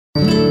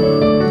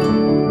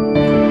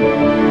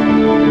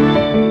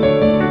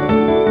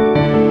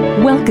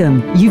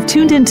Welcome. You've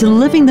tuned into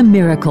Living the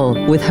Miracle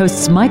with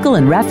hosts Michael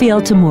and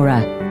Raphaelle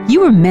Tamura. You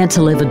were meant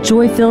to live a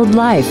joy-filled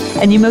life,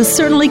 and you most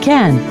certainly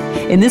can.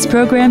 In this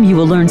program, you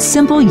will learn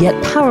simple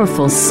yet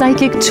powerful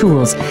psychic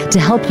tools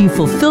to help you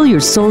fulfill your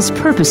soul's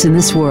purpose in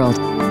this world.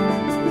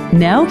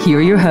 Now, here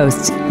are your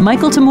hosts,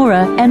 Michael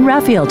Tamura and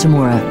Raphaelle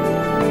Tamura.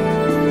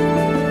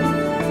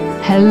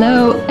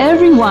 Hello,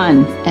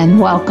 everyone, and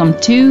welcome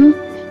to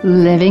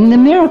Living the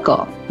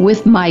Miracle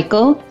with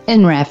Michael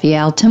and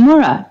Raphaelle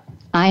Tamura.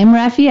 I am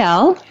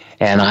Raphaelle.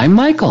 And I'm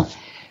Michael.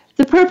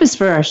 The purpose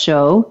for our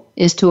show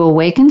is to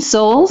awaken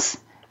souls,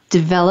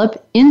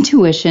 develop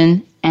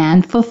intuition,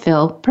 and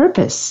fulfill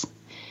purpose.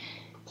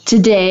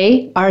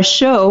 Today, our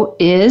show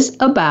is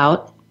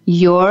about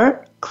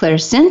your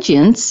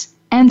clairsentience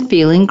and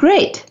feeling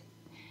great.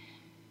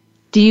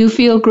 Do you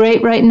feel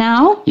great right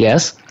now?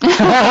 Yes.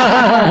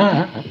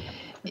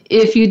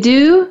 If you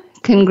do,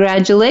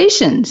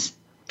 congratulations.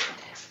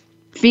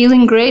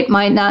 Feeling great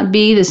might not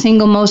be the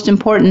single most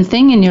important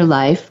thing in your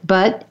life,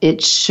 but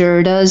it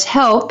sure does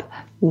help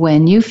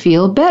when you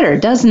feel better,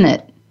 doesn't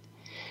it?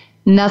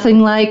 Nothing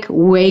like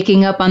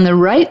waking up on the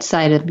right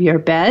side of your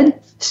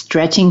bed,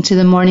 stretching to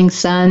the morning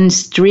sun,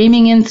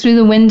 streaming in through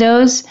the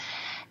windows,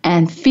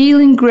 and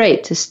feeling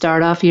great to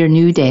start off your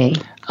new day.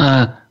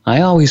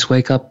 I always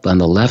wake up on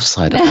the left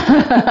side of the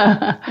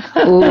bed.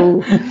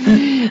 Oh,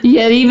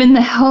 yet even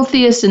the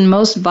healthiest and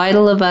most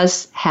vital of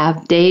us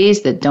have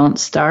days that don't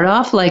start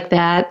off like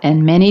that,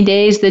 and many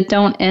days that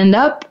don't end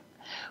up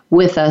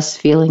with us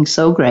feeling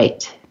so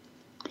great.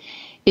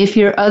 If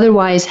you're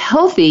otherwise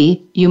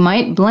healthy, you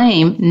might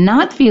blame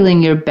not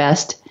feeling your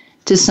best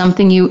to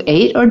something you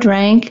ate or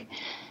drank,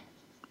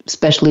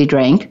 especially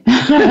drank,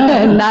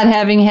 not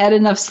having had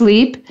enough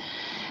sleep,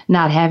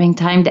 not having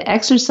time to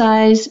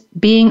exercise,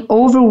 being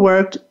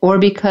overworked, or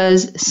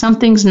because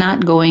something's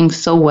not going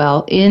so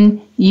well in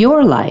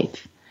your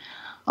life.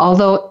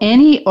 Although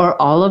any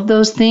or all of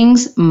those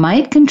things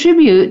might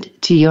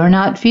contribute to your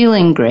not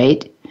feeling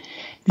great,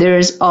 there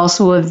is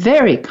also a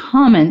very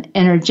common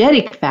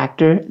energetic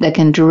factor that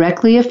can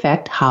directly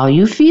affect how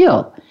you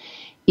feel,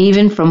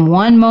 even from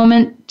one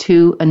moment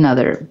to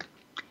another.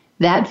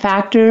 That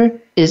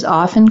factor is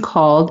often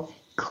called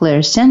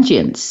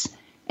clairsentience,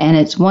 and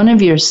it's one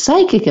of your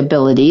psychic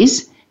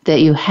abilities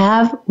that you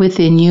have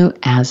within you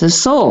as a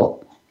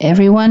soul.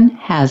 Everyone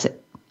has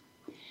it.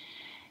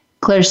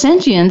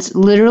 Clairsentience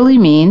literally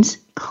means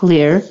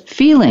clear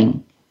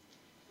feeling.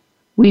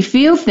 We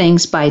feel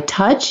things by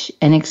touch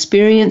and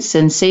experience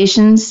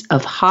sensations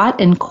of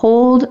hot and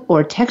cold,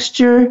 or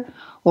texture,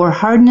 or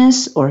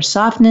hardness, or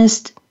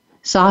softness,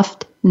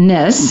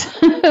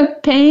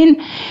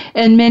 pain,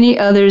 and many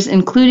others,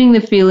 including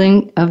the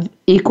feeling of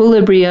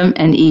equilibrium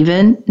and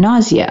even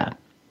nausea.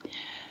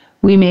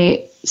 We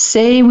may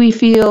say we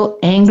feel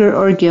anger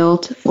or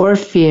guilt or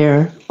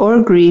fear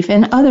or grief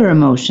and other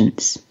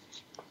emotions.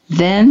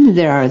 Then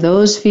there are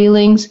those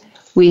feelings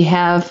we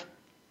have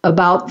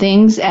about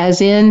things,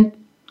 as in,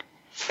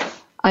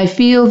 I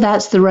feel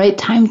that's the right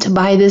time to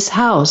buy this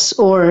house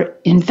or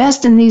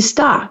invest in these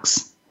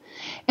stocks.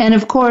 And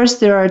of course,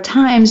 there are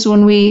times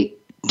when we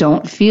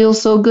don't feel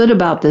so good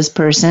about this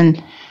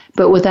person,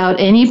 but without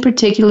any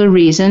particular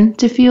reason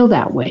to feel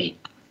that way.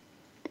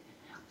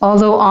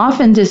 Although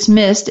often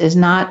dismissed as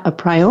not a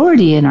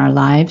priority in our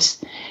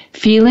lives,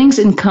 feelings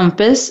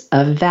encompass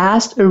a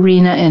vast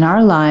arena in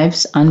our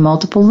lives on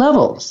multiple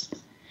levels.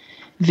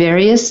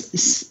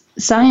 Various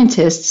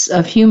scientists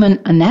of human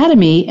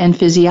anatomy and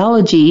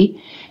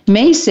physiology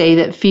may say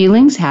that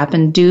feelings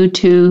happen due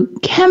to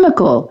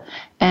chemical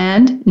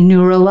and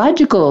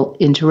neurological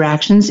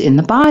interactions in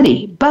the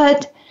body.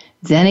 But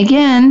then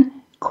again,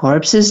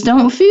 corpses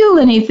don't feel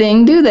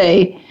anything, do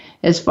they?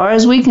 As far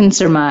as we can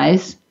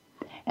surmise.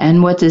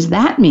 And what does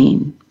that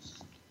mean?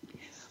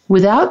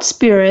 Without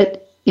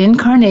spirit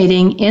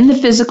incarnating in the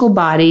physical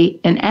body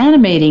and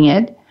animating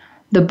it,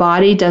 the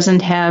body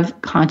doesn't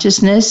have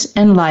consciousness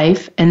and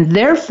life, and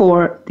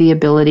therefore the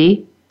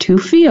ability to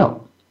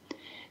feel.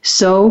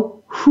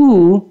 So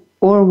who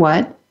or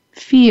what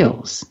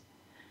feels?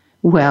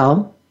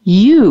 Well,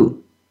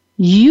 you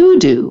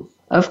do,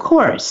 of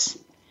course.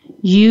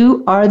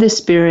 You are the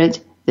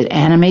spirit that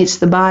animates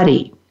the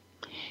body.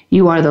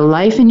 You are the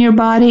life in your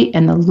body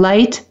and the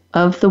light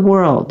of the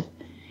world.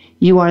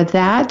 You are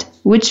that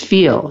which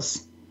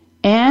feels.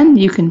 And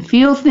you can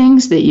feel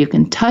things that you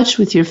can touch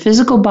with your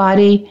physical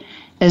body,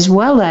 as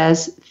well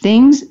as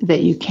things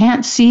that you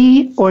can't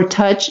see or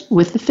touch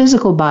with the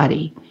physical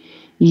body.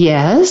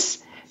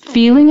 Yes,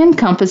 feeling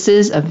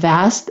encompasses a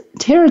vast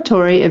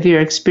territory of your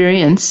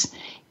experience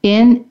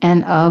in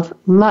and of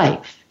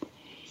life.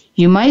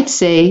 You might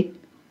say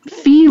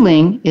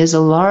feeling is a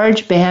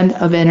large band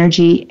of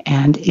energy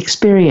and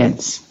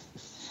experience.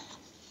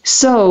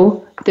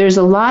 So, there's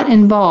a lot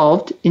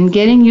involved in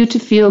getting you to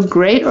feel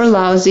great or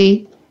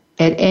lousy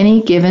at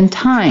any given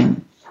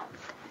time.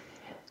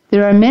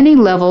 There are many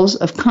levels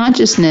of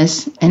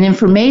consciousness and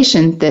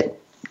information that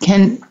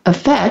can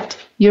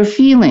affect your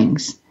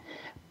feelings.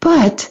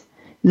 But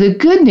the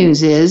good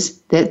news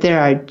is that there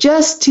are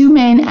just two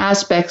main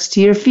aspects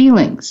to your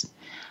feelings: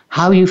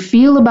 how you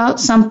feel about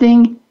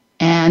something,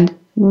 and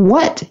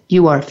what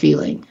you are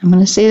feeling. I'm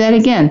going to say that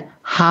again.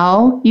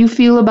 How you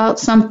feel about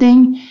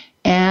something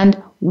and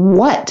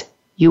what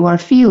you are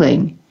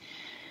feeling.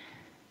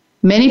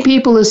 Many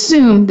people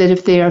assume that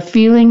if they are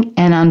feeling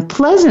an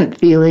unpleasant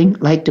feeling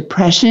like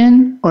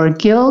depression or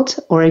guilt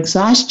or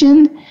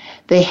exhaustion,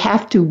 they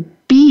have to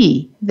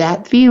be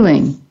that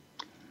feeling.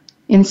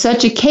 In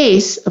such a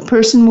case, a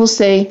person will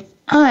say,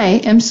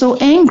 I am so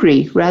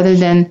angry, rather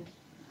than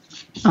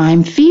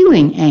I'm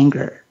feeling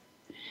anger.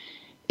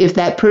 If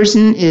that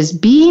person is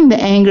being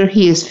the anger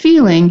he is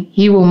feeling,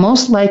 he will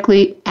most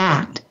likely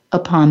act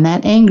upon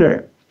that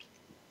anger.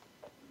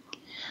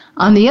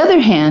 On the other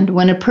hand,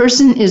 when a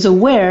person is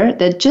aware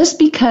that just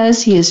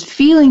because he is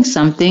feeling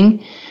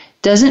something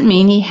doesn't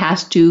mean he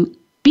has to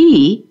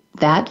be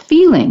that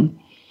feeling,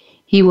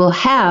 he will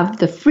have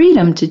the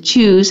freedom to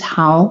choose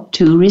how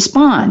to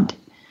respond.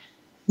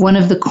 One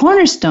of the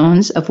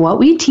cornerstones of what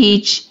we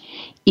teach,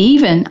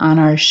 even on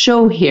our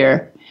show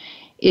here,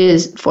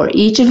 is for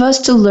each of us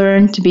to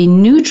learn to be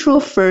neutral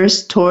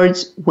first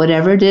towards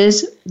whatever it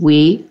is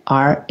we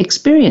are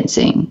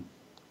experiencing.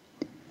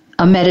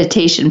 A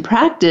meditation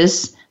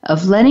practice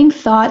of letting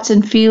thoughts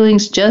and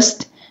feelings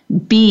just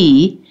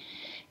be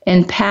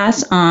and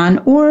pass on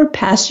or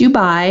pass you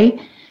by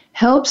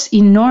helps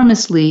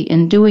enormously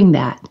in doing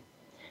that.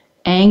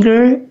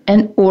 Anger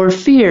and or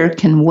fear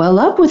can well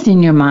up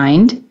within your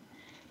mind,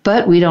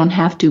 but we don't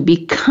have to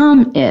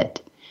become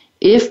it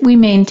if we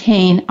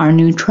maintain our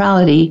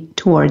neutrality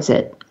towards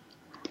it.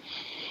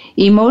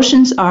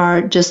 Emotions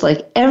are, just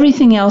like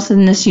everything else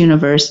in this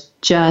universe,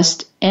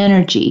 just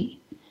energy.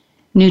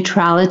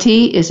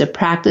 Neutrality is a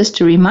practice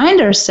to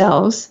remind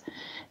ourselves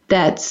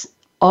that's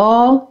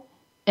all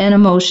an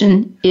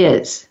emotion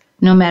is,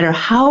 no matter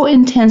how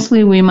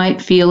intensely we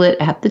might feel it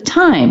at the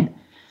time.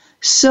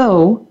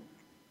 So,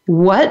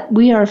 what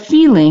we are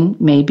feeling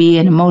may be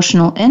an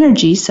emotional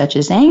energy such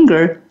as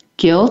anger,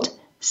 guilt,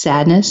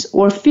 sadness,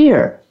 or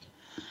fear.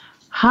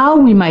 How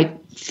we might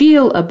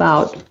feel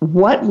about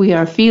what we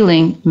are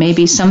feeling may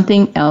be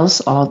something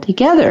else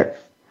altogether.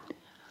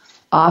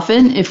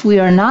 Often, if we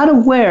are not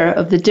aware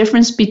of the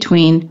difference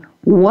between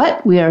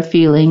what we are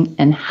feeling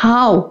and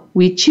how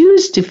we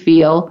choose to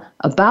feel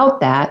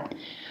about that,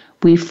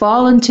 we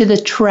fall into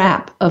the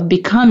trap of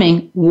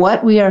becoming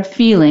what we are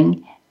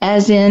feeling,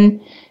 as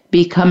in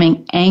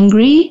becoming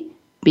angry,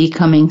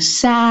 becoming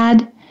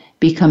sad,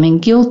 becoming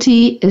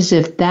guilty, as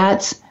if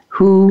that's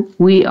who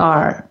we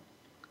are.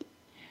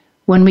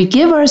 When we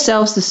give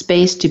ourselves the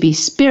space to be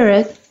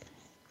spirit,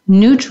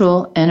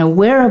 neutral, and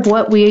aware of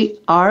what we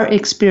are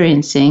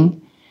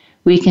experiencing,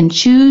 we can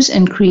choose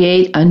and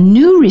create a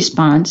new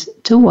response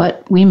to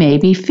what we may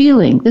be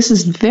feeling. This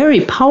is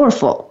very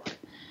powerful.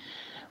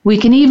 We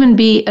can even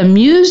be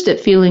amused at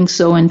feeling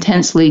so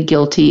intensely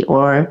guilty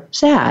or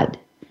sad.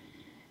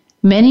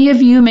 Many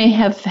of you may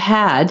have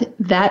had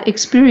that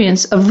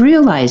experience of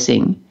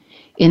realizing,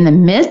 in the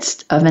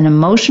midst of an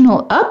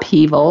emotional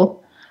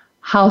upheaval,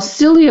 how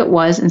silly it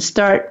was and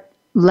start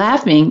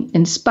laughing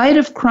in spite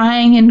of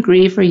crying in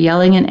grief or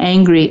yelling in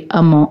anger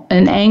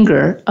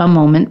a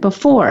moment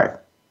before.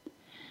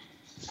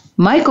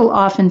 Michael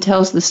often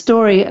tells the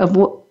story of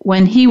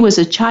when he was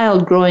a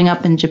child growing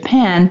up in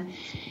Japan,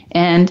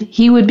 and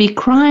he would be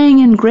crying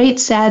in great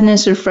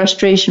sadness or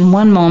frustration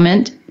one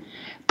moment,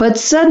 but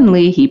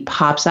suddenly he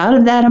pops out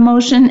of that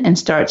emotion and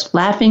starts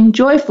laughing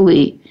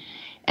joyfully.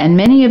 And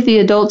many of the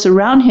adults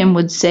around him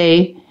would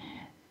say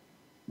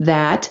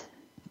that,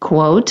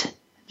 quote,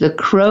 "The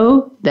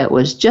crow that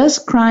was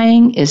just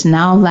crying is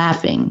now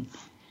laughing."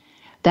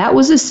 That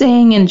was a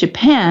saying in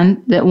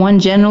Japan that one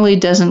generally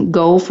doesn't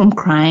go from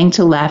crying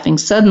to laughing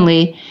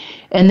suddenly,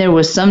 and there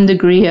was some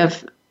degree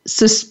of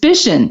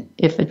suspicion,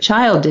 if a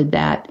child did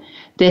that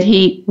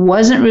he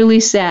wasn't really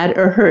sad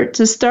or hurt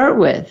to start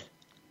with.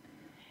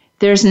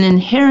 There's an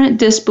inherent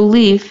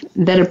disbelief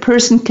that a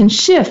person can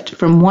shift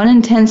from one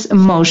intense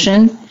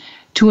emotion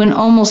to an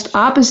almost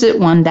opposite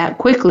one that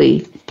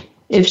quickly,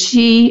 if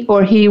she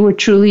or he were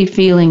truly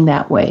feeling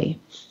that way.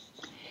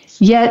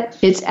 Yet,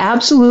 it's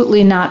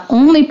absolutely not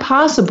only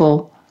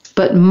possible,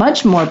 but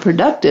much more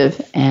productive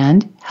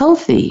and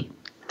healthy.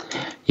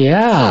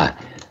 Yeah,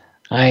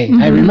 I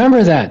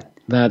remember that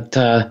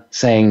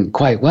saying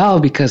quite well,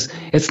 because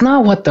it's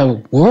not what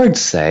the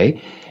words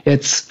say,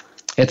 it's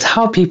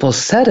how people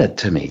said it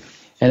to me.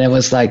 And it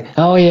was like,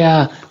 oh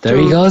yeah, there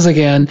he goes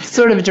again.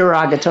 Sort of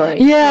derogatory.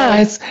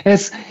 Yeah,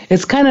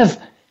 it's kind of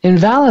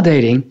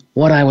invalidating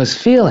what I was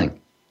feeling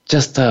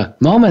just a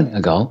moment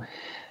ago,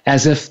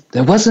 as if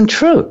it wasn't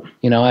true.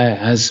 You know,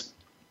 I was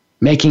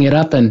making it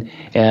up and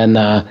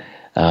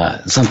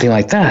something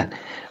like that.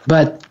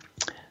 But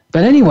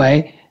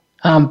anyway,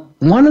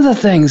 one of the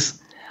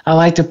things I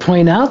like to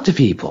point out to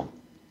people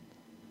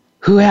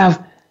who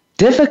have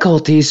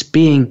difficulties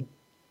being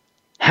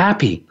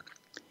happy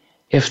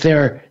if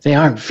they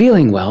aren't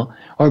feeling well,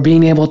 or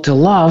being able to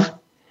love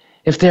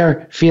if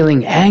they're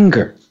feeling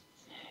anger,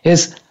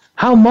 is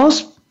how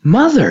most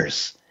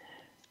mothers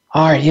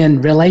are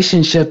in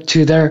relationship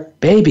to their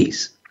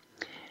babies.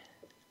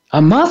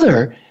 A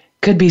mother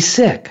could be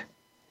sick,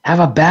 have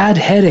a bad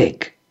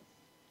headache,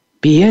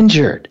 be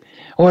injured,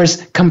 or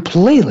is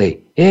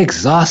completely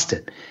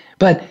exhausted.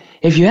 But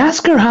if you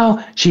ask her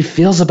how she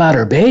feels about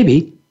her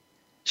baby,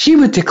 she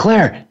would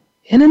declare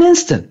in an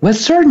instant with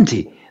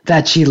certainty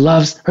that she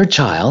loves her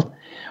child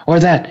or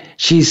that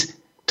she's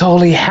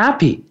totally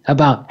happy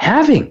about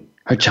having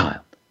her child,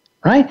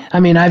 right? I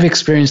mean, I've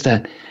experienced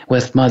that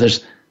with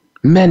mothers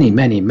many,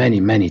 many, many,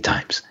 many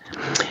times.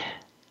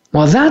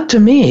 Well, that to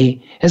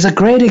me is a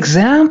great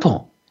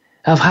example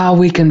of how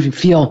we can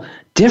feel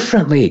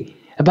differently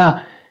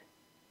about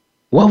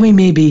what we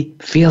may be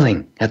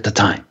feeling at the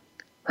time,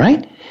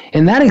 right?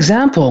 In that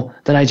example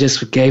that I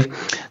just gave,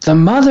 the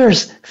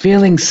mother's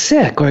feeling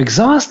sick or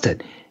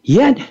exhausted,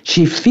 yet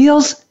she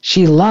feels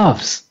she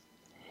loves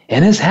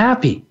and is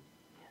happy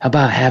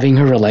about having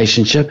her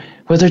relationship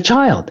with her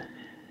child.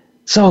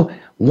 So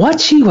what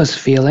she was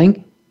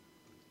feeling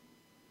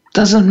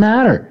doesn't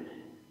matter.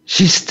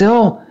 She's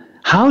still,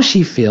 how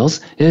she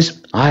feels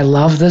is, I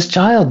love this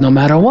child no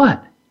matter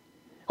what.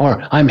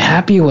 Or I'm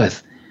happy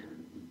with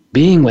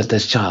being with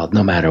this child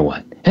no matter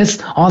what.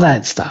 It's all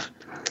that stuff.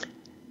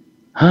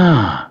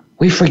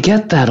 We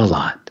forget that a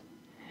lot.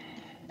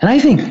 And I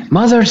think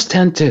mothers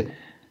tend to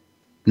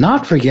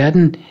not forget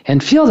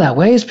and feel that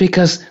way is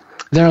because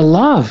their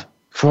love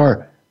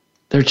for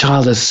their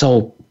child is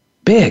so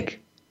big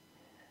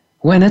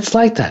when it's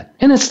like that.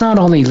 And it's not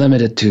only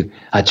limited to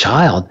a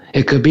child.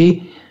 It could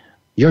be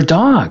your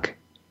dog.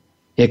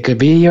 It could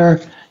be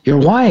your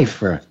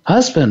wife or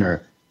husband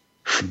or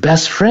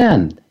best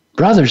friend,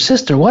 brother,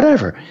 sister,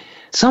 whatever.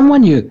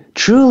 Someone you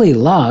truly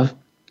love.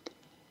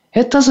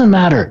 It doesn't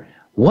matter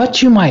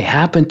what you might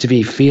happen to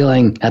be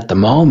feeling at the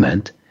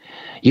moment.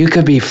 You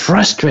could be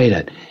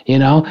frustrated,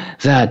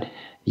 that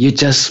you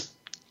just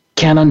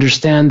can't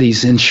understand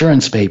these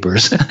insurance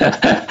papers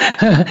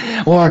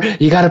or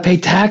you got to pay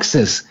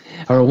taxes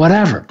or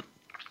whatever.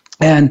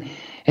 And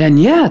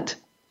yet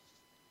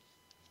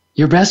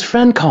your best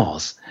friend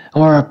calls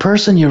or a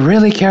person you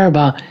really care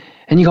about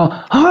and you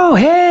go, oh,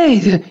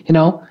 hey,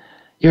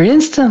 you're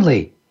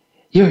instantly,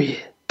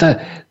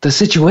 the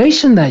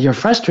situation that you're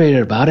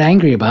frustrated about,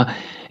 angry about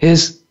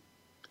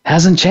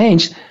hasn't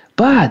changed,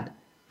 but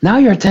now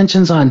your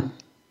attention's on,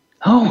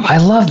 oh, I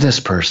love this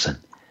person.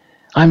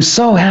 I'm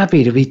so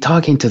happy to be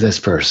talking to this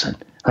person,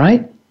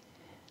 right?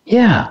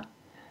 Yeah.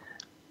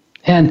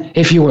 And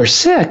if you were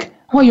sick,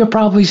 well, you're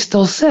probably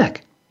still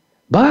sick.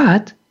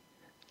 But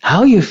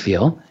how you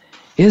feel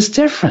is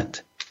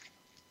different.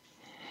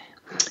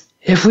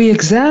 If we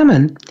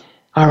examine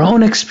our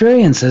own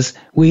experiences,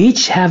 we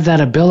each have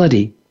that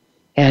ability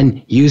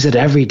and use it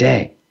every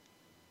day.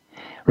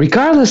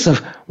 Regardless of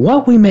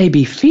what we may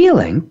be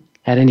feeling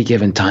at any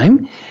given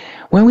time,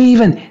 when we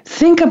even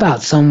think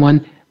about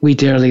someone we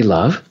dearly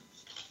love,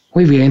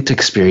 we begin to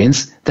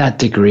experience that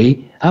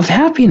degree of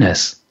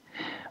happiness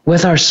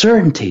with our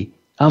certainty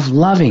of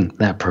loving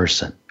that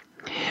person.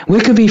 We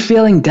could be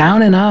feeling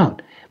down and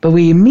out, but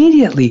we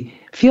immediately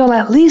feel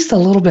at least a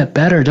little bit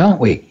better, don't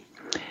we,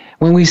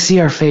 when we see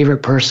our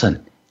favorite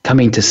person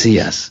coming to see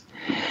us.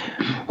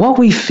 What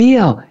we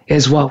feel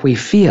is what we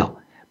feel,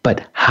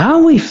 but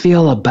how we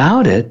feel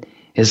about it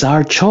is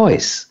our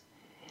choice.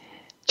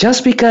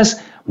 Just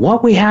because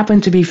what we happen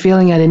to be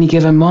feeling at any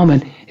given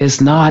moment is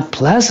not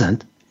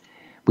pleasant,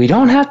 we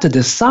don't have to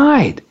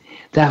decide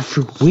that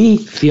we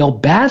feel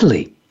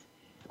badly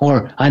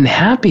or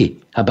unhappy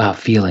about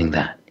feeling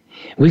that.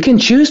 We can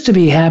choose to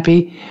be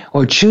happy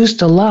or choose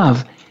to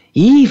love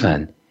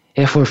even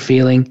if we're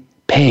feeling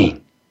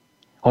pain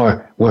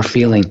or we're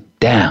feeling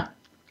down.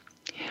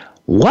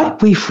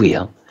 What we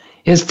feel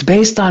is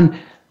based on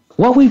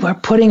what we are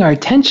putting our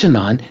attention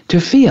on to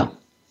feel.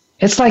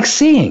 It's like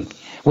seeing.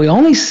 We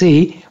only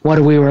see what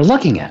we were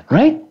looking at,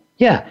 right?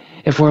 Yeah.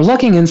 If we're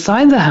looking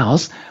inside the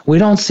house, we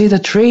don't see the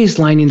trees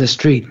lining the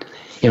street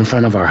in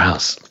front of our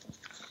house.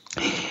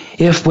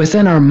 If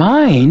within our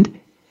mind,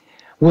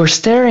 we're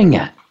staring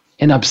at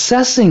and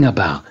obsessing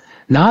about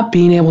not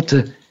being able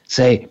to,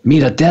 say,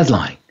 meet a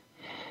deadline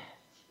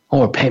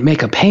or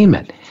make a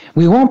payment,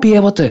 we won't be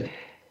able to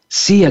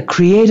see a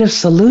creative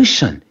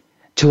solution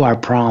to our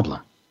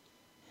problem.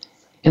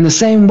 In the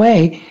same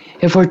way,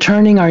 if we're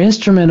turning our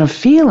instrument of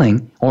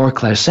feeling, or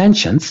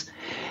clairsentience,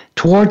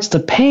 towards the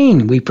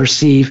pain we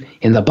perceive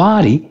in the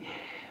body,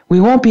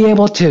 we won't be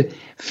able to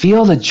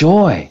feel the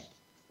joy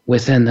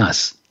within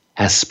us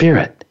as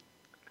spirit.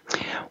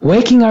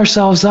 Waking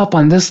ourselves up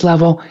on this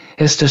level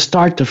is to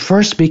start to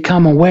first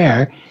become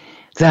aware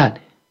that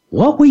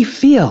what we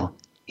feel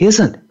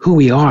isn't who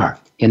we are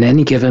in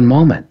any given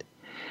moment.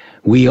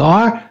 We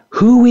are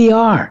who we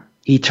are,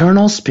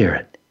 eternal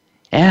spirit,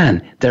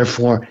 and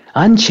therefore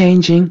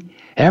unchanging,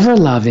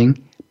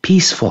 ever-loving,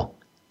 peaceful,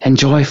 and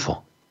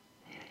joyful.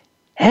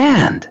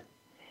 And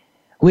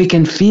we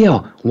can feel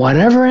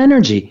whatever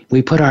energy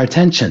we put our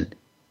attention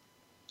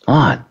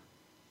on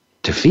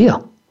to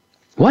feel.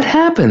 What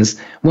happens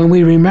when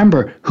we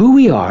remember who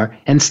we are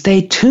and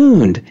stay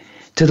tuned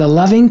to the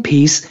loving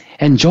peace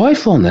and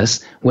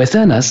joyfulness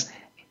within us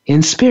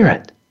in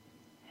spirit?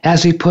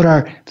 As we put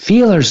our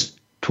feelers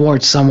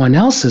towards someone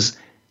else's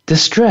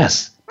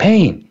distress,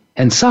 pain,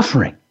 and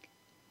suffering.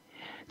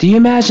 Do you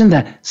imagine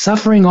that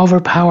suffering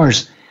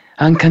overpowers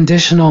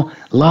unconditional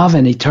love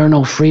and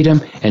eternal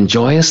freedom and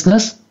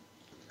joyousness?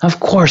 Of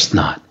course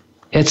not.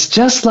 It's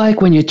just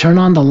like when you turn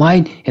on the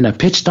light in a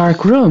pitch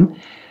dark room,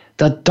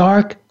 the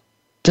dark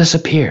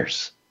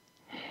disappears.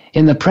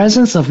 In the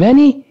presence of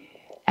any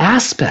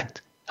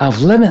aspect of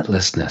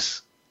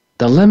limitlessness,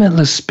 the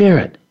limitless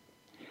spirit,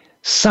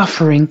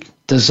 suffering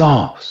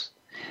dissolves.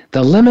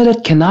 The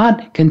limited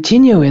cannot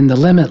continue in the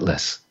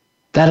limitless.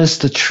 That is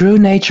the true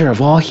nature of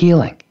all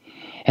healing.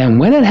 And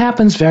when it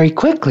happens very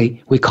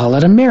quickly, we call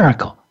it a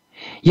miracle.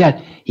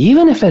 Yet,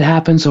 even if it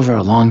happens over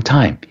a long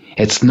time,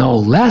 it's no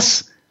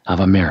less of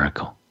a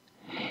miracle.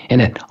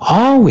 And it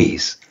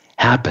always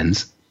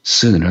happens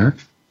sooner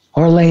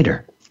or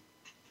later.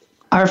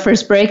 Our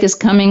first break is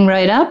coming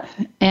right up,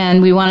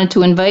 and we wanted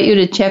to invite you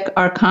to check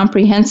our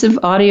comprehensive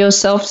audio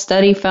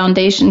self-study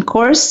foundation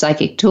course,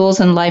 Psychic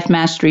Tools and Life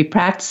Mastery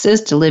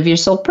Practices to Live Your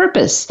Soul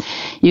Purpose.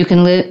 You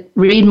can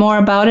read more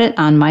about it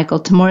on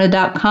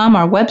michaeltamura.com,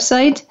 our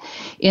website,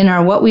 in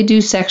our What We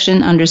Do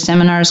section under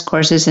Seminars,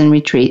 Courses, and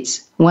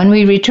Retreats. When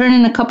we return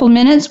in a couple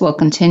minutes, we'll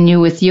continue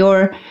with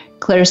your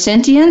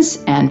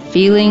Clairsentience and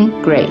Feeling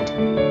Great.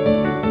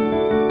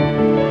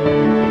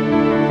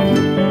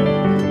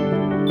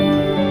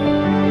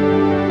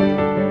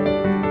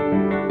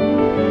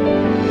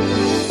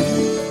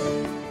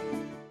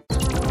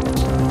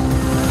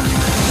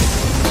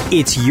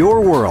 It's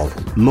your world.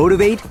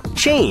 Motivate,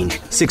 change,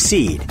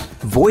 succeed.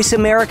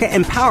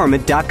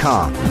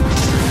 VoiceAmericaEmpowerment.com.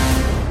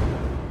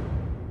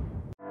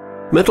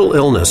 Mental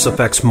illness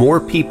affects more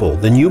people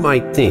than you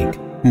might think.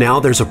 Now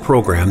there's a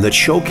program that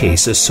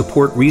showcases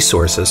support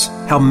resources,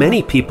 how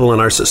many people in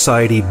our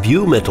society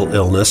view mental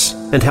illness,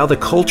 and how the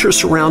culture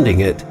surrounding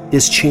it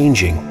is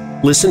changing.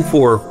 Listen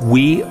for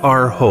We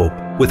Are Hope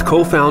with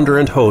co-founder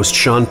and host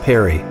Sean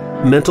Perry.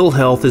 Mental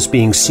health is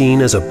being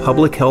seen as a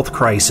public health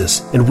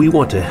crisis, and we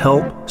want to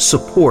help,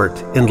 support,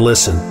 and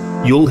listen.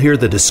 You'll hear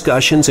the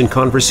discussions and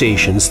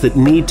conversations that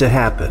need to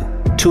happen.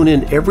 Tune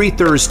in every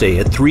Thursday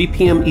at 3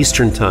 p.m.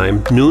 Eastern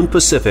Time, noon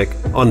Pacific,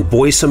 on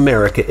Voice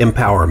America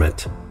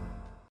Empowerment.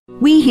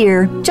 We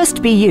hear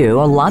just be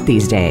you a lot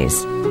these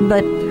days.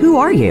 But who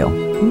are you?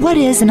 What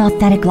is an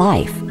authentic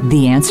life?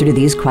 The answer to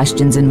these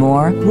questions and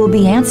more will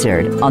be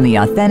answered on The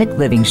Authentic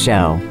Living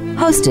Show,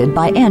 hosted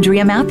by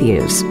Andrea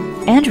Matthews.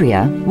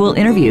 Andrea will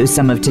interview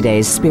some of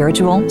today's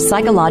spiritual,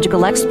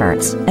 psychological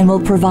experts and will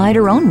provide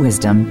her own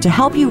wisdom to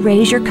help you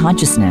raise your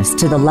consciousness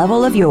to the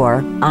level of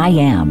your I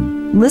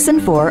Am. Listen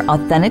for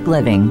Authentic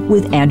Living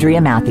with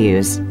Andrea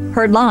Matthews.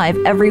 Heard live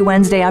every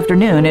Wednesday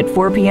afternoon at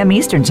 4 p.m.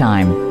 Eastern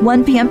Time,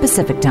 1 p.m.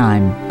 Pacific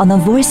Time on the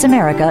Voice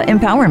America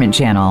Empowerment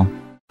Channel.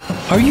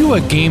 Are you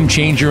a game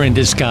changer in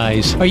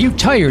disguise? Are you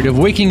tired of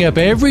waking up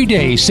every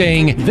day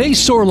saying, they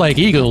soar like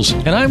eagles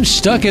and I'm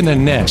stuck in the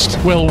nest?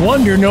 Well,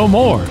 wonder no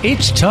more.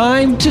 It's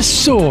time to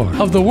soar.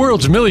 Of the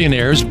world's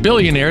millionaires,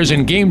 billionaires,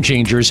 and game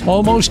changers,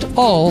 almost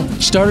all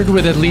started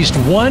with at least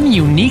one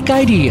unique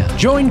idea.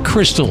 Join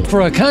Crystal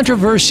for a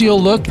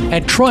controversial look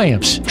at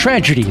triumphs,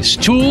 tragedies,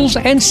 tools,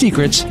 and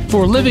secrets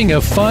for living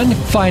a fun,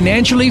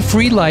 financially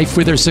free life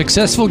with her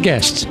successful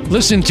guests.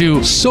 Listen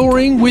to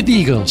Soaring with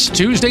Eagles,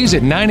 Tuesdays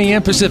at 9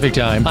 a.m. Pacific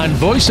Time on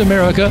Voice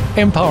America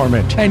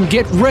Empowerment, and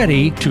get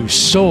ready to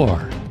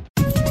soar.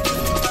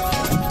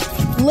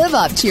 Live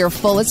up to your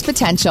fullest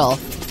potential.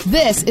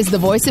 This is the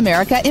Voice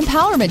America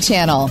Empowerment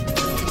Channel.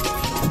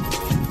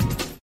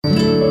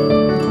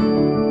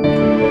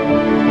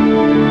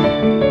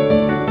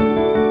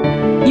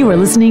 You are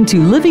listening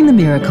to Living the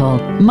Miracle.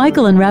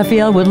 Michael and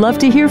Raphaelle would love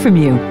to hear from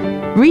you.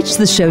 Reach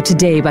the show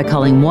today by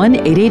calling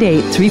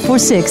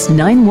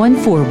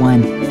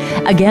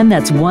 1-888-346-9141. Again,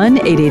 that's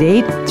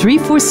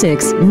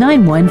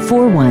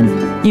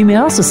 1-888-346-9141. You may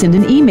also send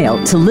an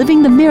email to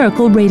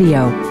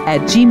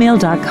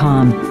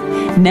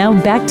livingthemiracleradio@gmail.com. Now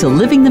back to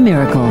Living the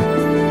Miracle.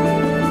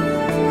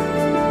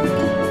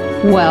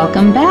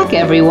 Welcome back,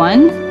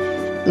 everyone.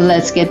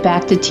 Let's get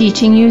back to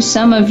teaching you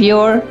some of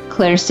your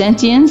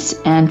clairsentience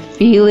and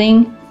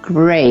feeling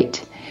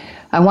great.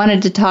 I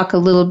wanted to talk a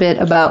little bit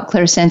about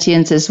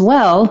clairsentience as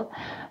well,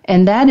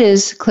 and that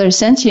is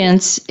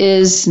clairsentience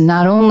is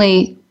not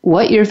only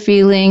what you're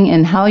feeling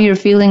and how you're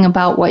feeling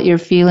about what you're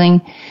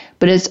feeling,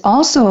 but it's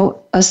also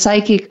a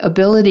psychic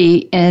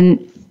ability in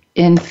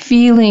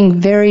feeling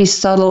very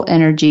subtle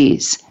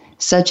energies,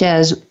 such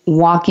as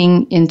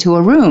walking into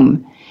a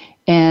room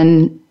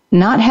and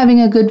not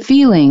having a good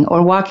feeling,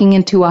 or walking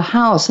into a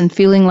house and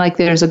feeling like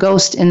there's a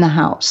ghost in the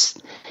house.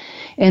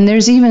 And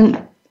there's even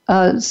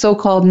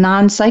so-called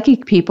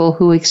non-psychic people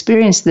who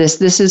experience this.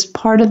 This is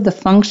part of the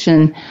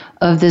function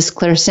of this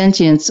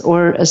clairsentience,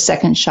 or a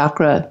second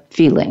chakra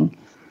feeling.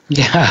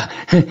 Yeah.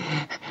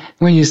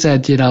 When you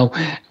said,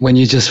 when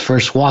you just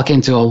first walk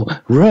into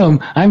a room,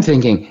 I'm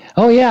thinking,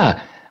 oh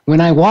yeah, when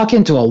I walk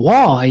into a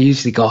wall, I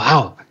usually go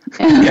out.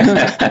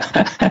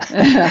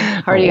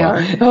 Hardy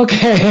hard.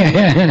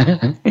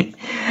 Okay.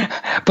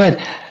 But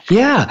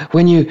yeah,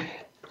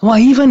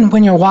 even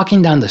when you're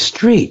walking down the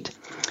street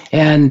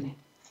and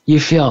you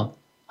feel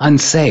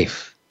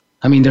unsafe,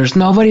 I mean, there's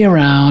nobody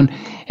around,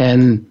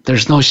 and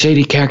there's no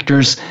shady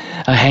characters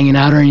hanging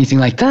out or anything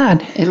like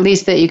that. At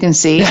least that you can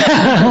see.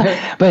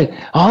 But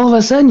all of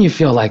a sudden you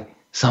feel like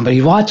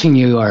somebody watching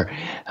you or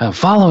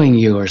following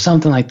you or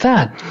something like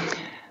that.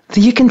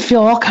 So you can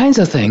feel all kinds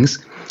of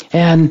things,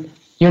 and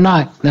you're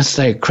not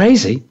necessarily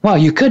crazy. Well,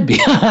 you could be,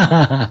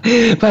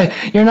 but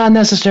you're not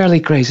necessarily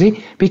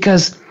crazy,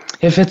 because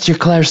if it's your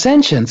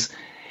clairsentience,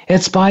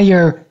 it's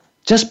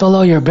just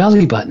below your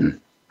belly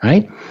button,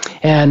 right?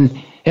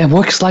 And it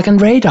works like a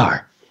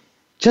radar.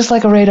 Just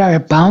like a radar,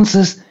 it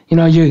bounces,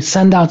 you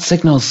send out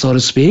signals, so to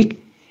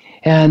speak,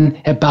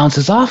 and it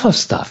bounces off of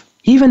stuff.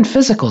 Even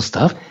physical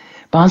stuff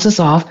bounces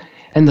off,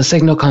 and the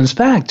signal comes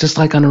back, just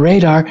like on a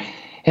radar.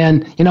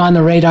 And, on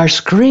the radar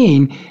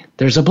screen,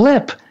 there's a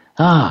blip.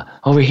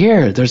 Over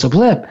here, there's a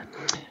blip.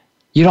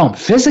 You don't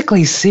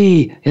physically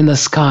see in the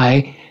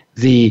sky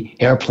the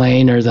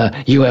airplane or the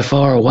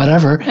UFO or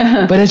whatever,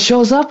 but it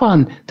shows up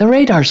on the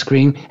radar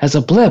screen as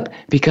a blip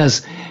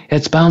because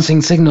it's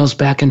bouncing signals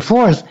back and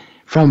forth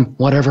from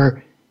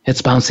whatever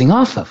it's bouncing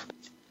off of.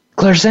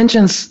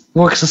 Clairsentience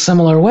works a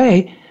similar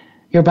way.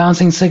 You're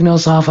bouncing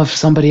signals off of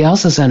somebody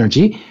else's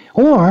energy,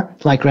 or,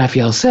 like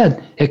Raphaelle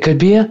said, it could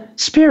be a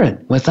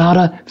spirit without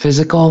a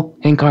physical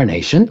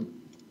incarnation,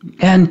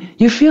 and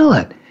you feel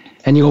it.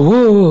 And you go,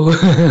 woo,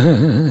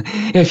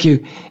 if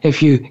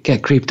you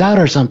get creeped out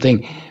or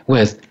something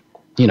with,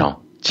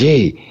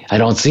 gee, I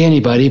don't see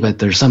anybody, but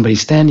there's somebody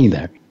standing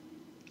there.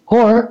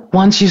 Or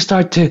once you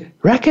start to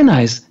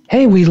recognize,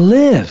 hey, we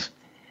live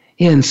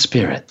in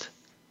spirit.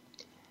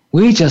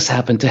 We just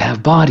happen to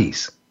have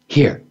bodies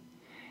here.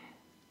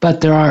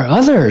 But there are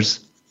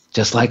others,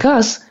 just like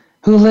us,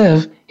 who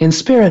live in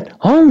spirit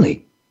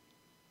only.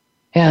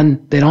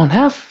 And they don't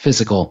have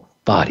physical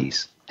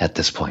bodies at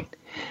this point.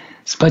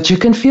 But you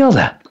can feel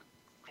that.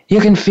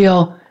 You can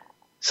feel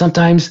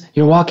sometimes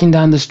you're walking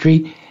down the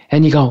street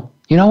and you go,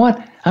 you know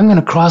what? I'm going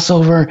to cross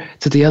over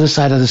to the other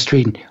side of the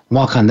street and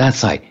walk on that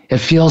side. It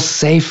feels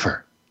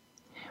safer.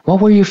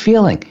 What were you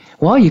feeling?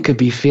 Well, you could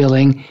be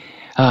feeling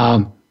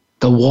the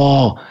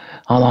wall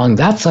along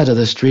that side of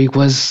the street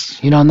was,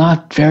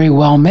 not very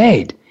well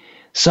made.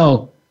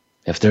 So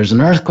if there's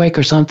an earthquake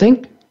or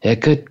something,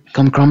 it could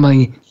come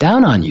crumbling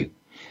down on you.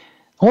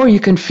 Or you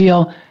can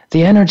feel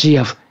the energy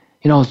of,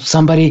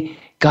 somebody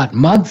got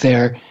mugged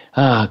there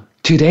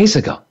 2 days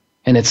ago.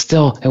 And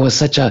it was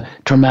such a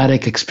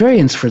traumatic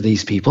experience for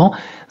these people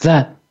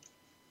that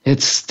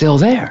it's still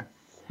there.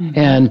 Mm-hmm.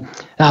 And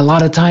a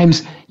lot of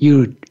times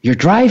you're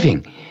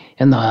driving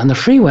on the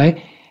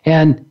freeway,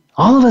 and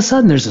all of a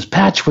sudden there's this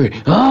patch where,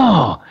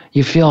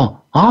 you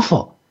feel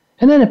awful.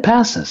 And then it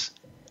passes.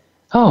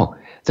 Oh,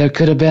 there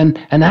could have been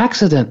an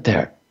accident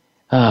there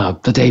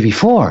the day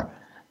before.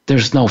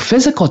 There's no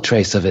physical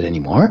trace of it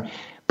anymore,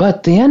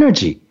 but the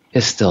energy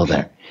is still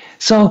there.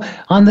 So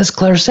on this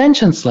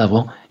clairsentience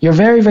level, you're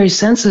very, very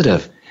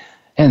sensitive.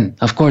 And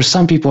of course,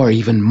 some people are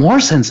even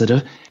more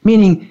sensitive,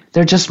 meaning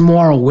they're just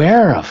more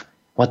aware of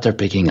what they're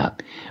picking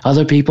up.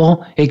 Other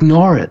people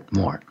ignore it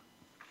more.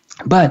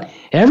 But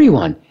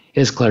everyone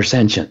is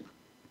clairsentient.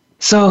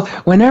 So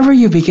whenever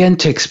you begin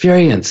to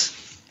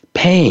experience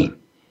pain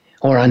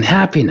or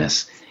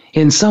unhappiness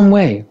in some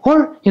way,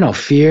 or,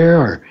 fear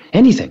or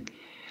anything,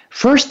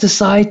 first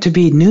decide to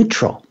be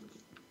neutral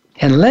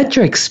and let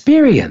your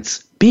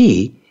experience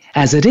be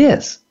as it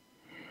is.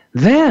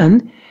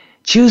 Then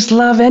choose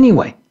love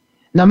anyway,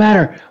 no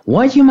matter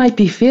what you might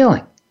be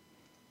feeling.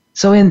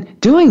 So in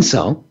doing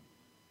so,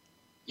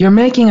 you're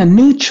making a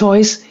new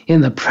choice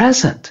in the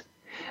present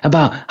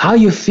about how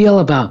you feel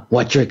about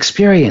what you're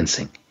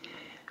experiencing.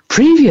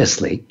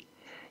 Previously,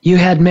 you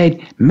had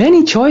made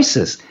many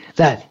choices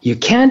that you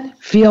can't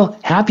feel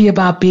happy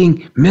about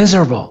being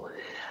miserable.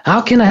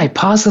 How can I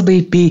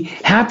possibly be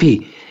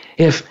happy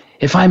if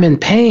I'm in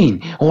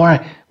pain,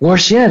 or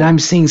worse yet, I'm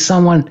seeing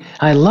someone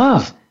I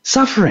love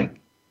suffering?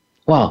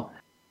 Well,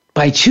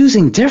 by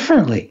choosing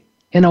differently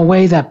in a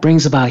way that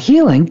brings about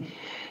healing,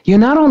 you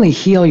not only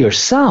heal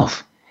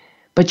yourself,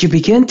 but you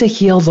begin to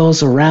heal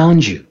those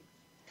around you.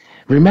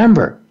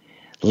 Remember,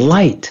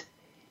 light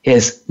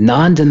is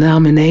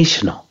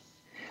non-denominational.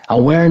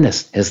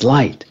 Awareness is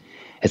light.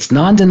 It's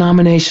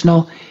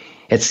non-denominational.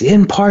 It's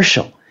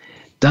impartial.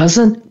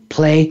 Doesn't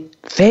play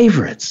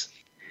favorites.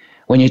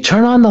 When you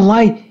turn on the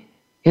light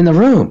in the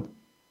room,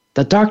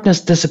 the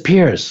darkness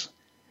disappears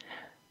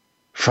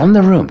from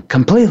the room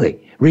completely,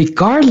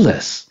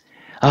 regardless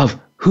of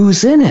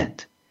who's in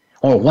it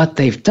or what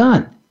they've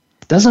done.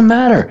 Doesn't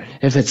matter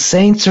if it's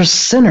saints or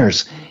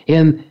sinners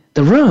in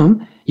the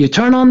room. You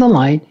turn on the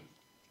light,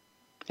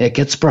 it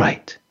gets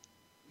bright.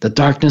 The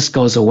darkness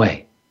goes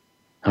away.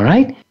 All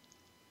right?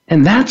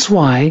 And that's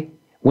why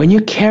when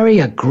you carry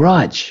a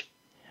grudge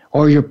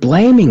or you're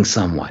blaming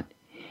someone,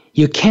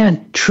 you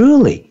can't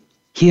truly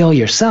heal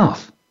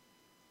yourself.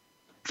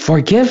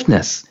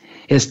 Forgiveness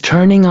is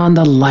turning on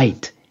the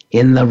light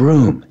in the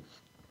room.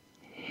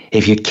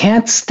 If you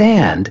can't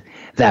stand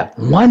that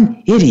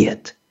one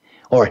idiot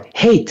or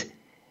hate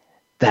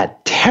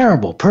that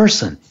terrible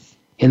person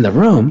in the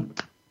room,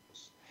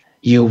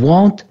 you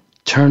won't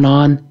turn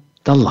on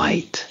the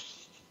light.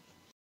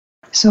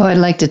 So I'd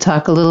like to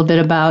talk a little bit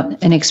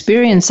about an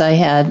experience I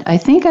had. I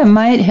think I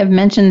might have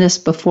mentioned this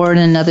before in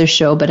another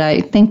show, but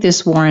I think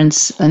this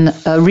warrants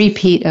a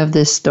repeat of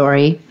this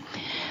story.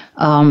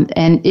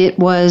 And it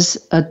was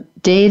a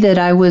day that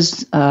I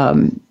was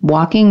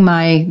walking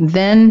my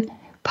then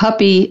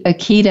puppy,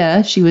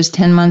 Akita. She was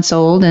 10 months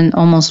old and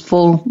almost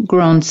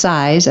full-grown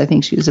size. I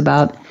think she was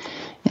about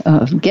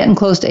getting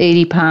close to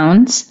 80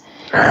 pounds.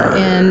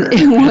 And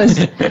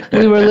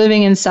we were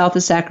living in south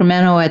of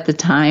Sacramento at the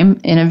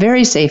time in a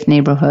very safe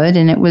neighborhood,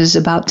 and it was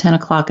about 10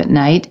 o'clock at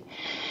night.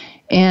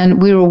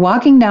 And we were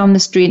walking down the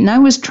street, and I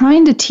was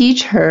trying to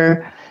teach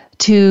her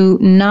to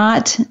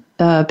not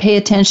pay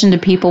attention to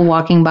people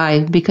walking by,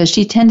 because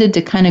she tended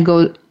to kind of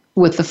go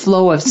with the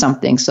flow of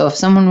something. So if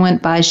someone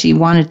went by, she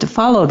wanted to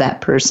follow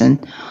that person.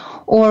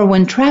 Or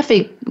when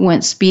traffic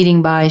went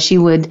speeding by, she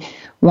would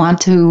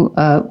want to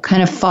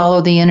kind of follow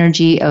the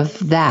energy of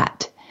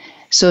that.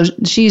 So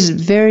she's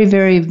very,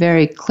 very,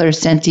 very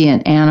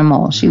clairsentient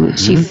animal.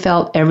 She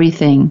felt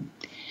everything.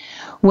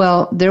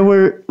 Well,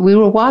 we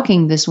were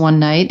walking this one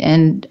night,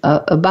 and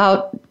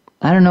about,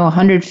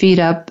 100 feet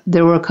up,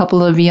 there were a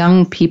couple of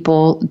young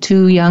people,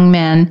 2 young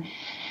men,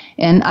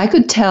 and I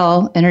could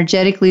tell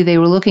energetically they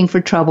were looking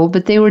for trouble,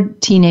 but they were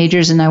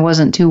teenagers, and I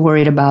wasn't too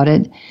worried about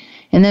it.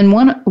 And then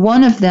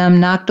one of them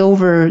knocked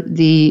over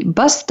the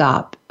bus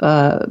stop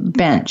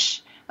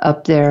bench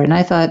up there, and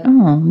I thought,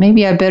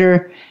 maybe I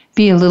better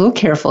be a little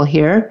careful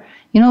here,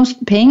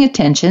 paying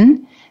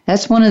attention.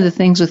 That's one of the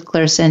things with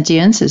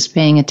clairsentience, is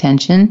paying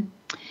attention.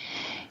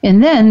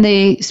 And then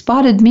they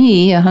spotted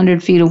me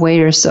 100 feet away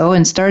or so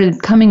and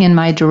started coming in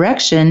my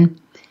direction.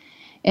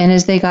 And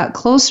as they got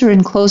closer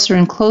and closer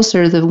and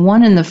closer, the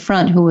one in the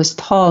front, who was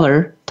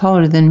taller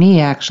than me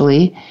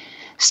actually,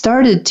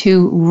 started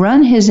to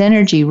run his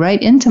energy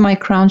right into my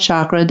crown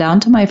chakra, down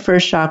to my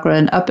first chakra,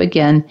 and up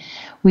again.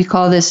 We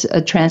call this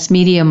a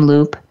transmedium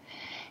loop.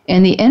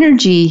 And the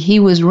energy he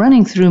was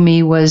running through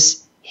me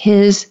was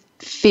his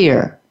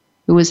fear.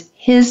 It was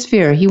his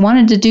fear. He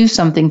wanted to do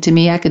something to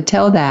me. I could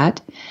tell that.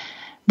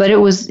 But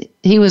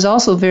he was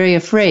also very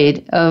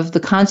afraid of the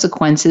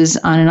consequences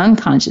on an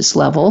unconscious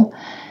level.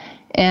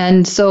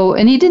 And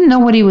he didn't know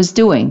what he was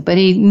doing, but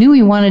he knew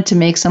he wanted to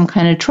make some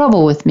kind of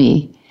trouble with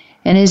me.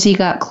 And as he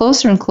got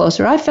closer and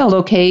closer, I felt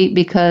okay,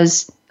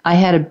 because I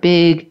had a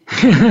big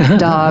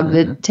dog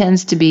that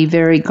tends to be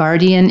very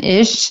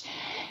guardian-ish.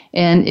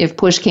 And if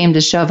push came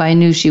to shove, I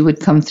knew she would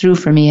come through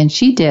for me, and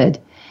she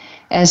did.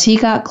 As he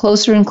got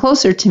closer and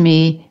closer to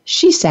me,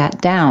 she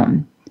sat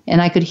down,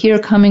 and I could hear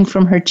coming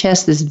from her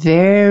chest this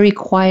very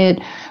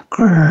quiet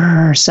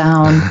grrr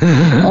sound.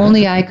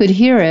 Only I could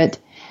hear it.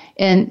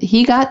 And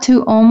he got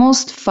to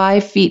almost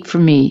 5 feet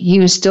from me. He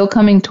was still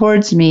coming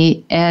towards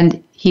me,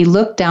 and he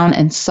looked down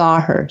and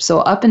saw her. So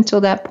up until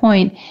that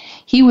point,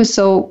 he was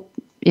so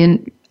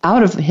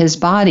out of his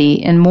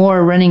body and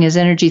more running his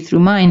energy through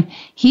mine,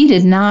 he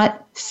did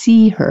not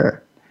see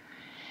her.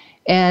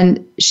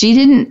 And she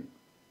didn't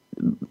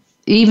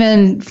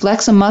even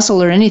flex a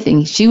muscle or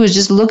anything. She was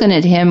just looking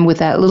at him with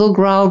that little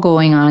growl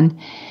going on.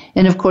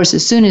 And of course,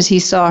 as soon as he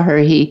saw her,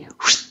 he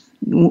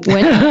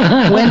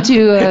went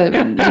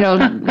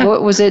to,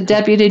 what was it,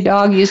 Deputy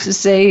Dog used to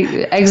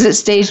say, exit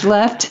stage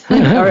left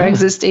or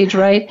exit stage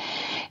right.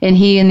 And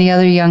he and the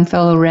other young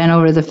fellow ran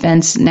over the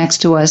fence next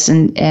to us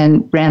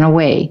and ran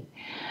away.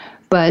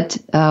 But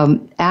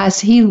as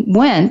he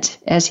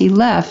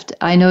left,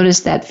 I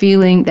noticed that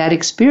feeling, that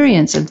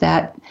experience of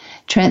that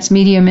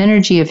transmedium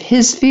energy of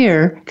his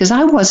fear, because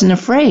I wasn't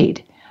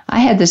afraid. I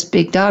had this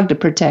big dog to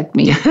protect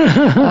me.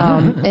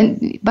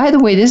 And by the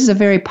way, this is a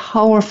very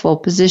powerful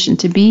position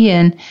to be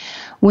in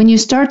when you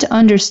start to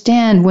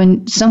understand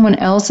when someone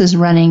else is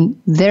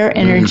running their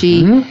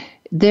energy,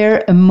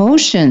 their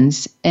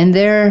emotions, and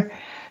their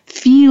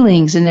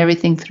feelings and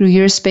everything through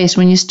your space.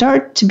 When you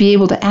start to be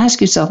able to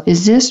ask yourself,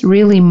 is this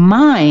really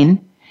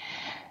mine?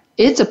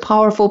 It's a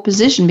powerful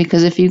position,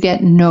 because if you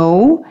get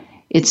no,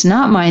 it's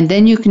not mine,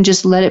 then you can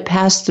just let it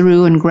pass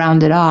through and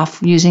ground it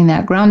off using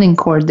that grounding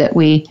cord that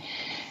we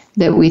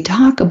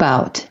talk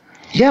about.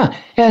 Yeah,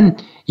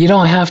 and you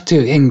don't have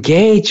to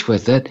engage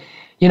with it.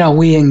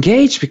 We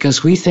engage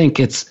because we think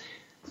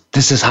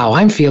this is how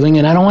I'm feeling,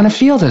 and I don't want to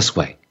feel this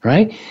way.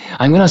 Right?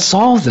 I'm going to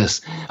solve this.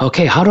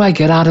 Okay, how do I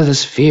get out of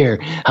this fear?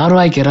 How do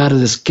I get out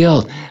of this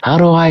guilt? How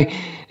do I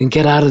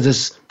get out of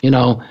this,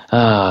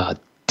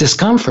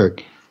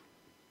 discomfort?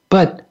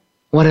 But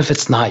what if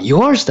it's not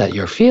yours that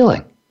you're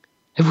feeling?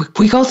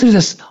 We go through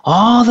this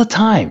all the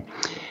time.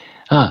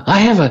 I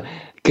have a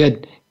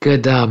good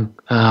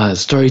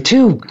story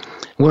too,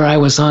 where I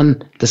was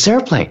on this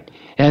airplane.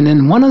 And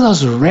in one of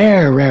those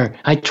rare,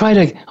 I try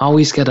to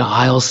always get an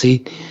aisle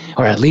seat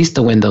or at least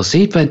a window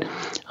seat, but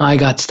I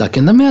got stuck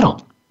in the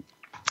middle.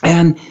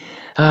 And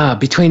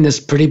between this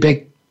pretty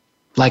big,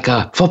 like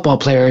a football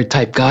player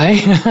type guy,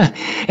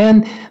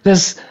 and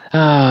this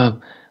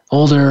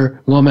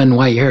older woman,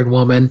 white-haired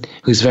woman,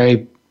 who's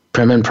very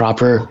prim and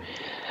proper.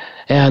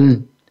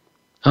 And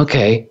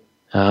okay,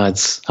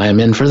 I'm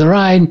in for the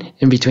ride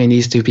in between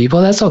these two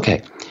people. That's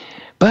okay.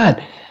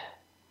 But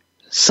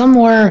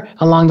somewhere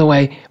along the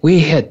way, we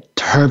hit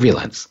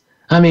turbulence.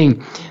 I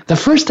mean, the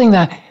first thing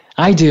that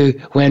I do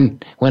when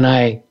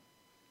I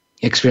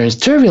experience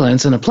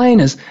turbulence in a plane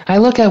is I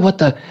look at what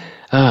the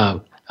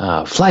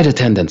flight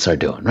attendants are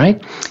doing,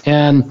 right?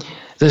 And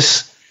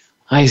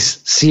I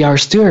see our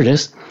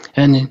stewardess,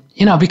 and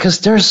because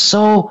they're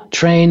so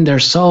trained, they're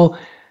so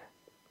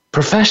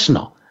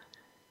professional.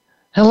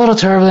 A little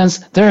turbulence,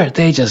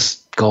 they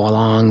just go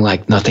along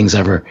like nothing's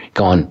ever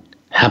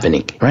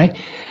happening, right?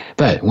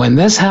 But when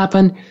this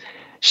happened,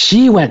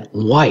 she went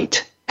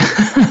white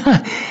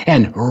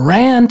and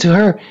ran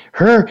to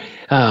her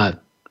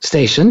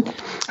station,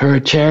 her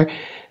chair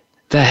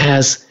that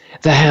has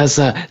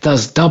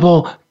those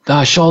double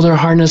shoulder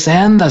harness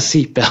and the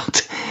seat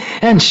belt,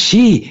 and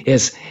she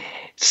is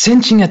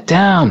cinching it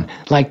down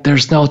like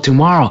there's no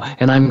tomorrow.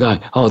 And I'm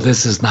going, oh,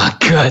 this is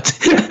not good.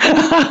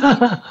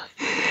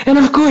 And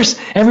of course,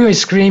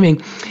 everybody's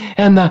screaming,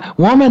 and the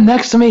woman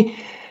next to me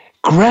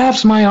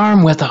grabs my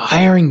arm with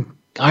an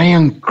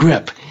iron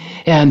grip,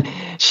 and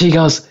she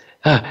goes,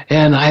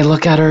 and I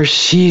look at her,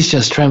 she's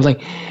just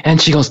trembling,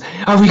 and she goes,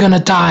 are we going to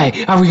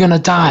die? Are we going to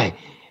die?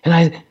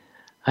 And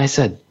I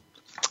said,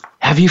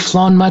 have you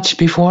flown much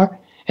before?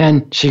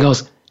 And she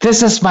goes,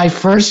 this is my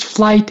first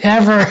flight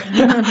ever.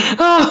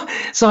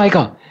 So I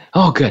go,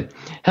 oh, good.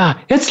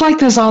 It's like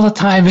this all the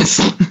time.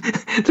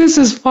 This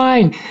is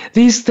fine.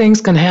 These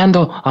things can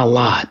handle a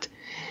lot.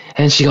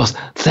 And she goes,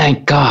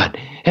 thank God.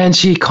 And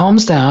she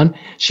calms down.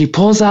 She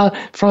pulls out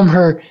from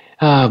her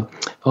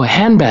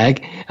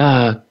handbag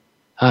a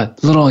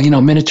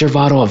little, miniature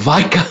bottle of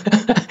vodka.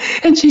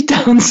 And she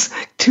downs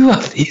 2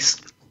 of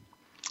these.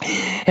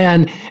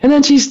 And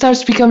then she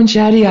starts becoming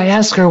chatty. I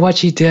ask her what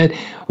she did,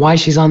 why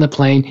she's on the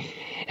plane.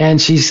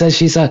 And she says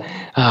she's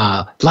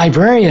a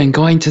librarian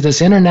going to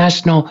this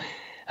international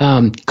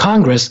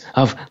Congress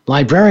of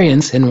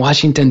librarians in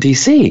Washington,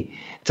 D.C.,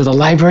 to the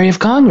Library of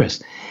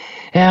Congress.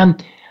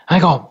 And I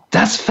go,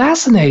 that's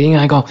fascinating.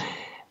 I go,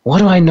 what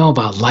do I know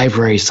about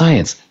library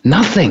science?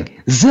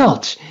 Nothing.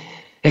 Zilch.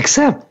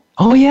 Except,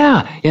 oh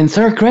yeah, in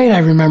 3rd grade I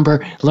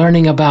remember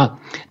learning about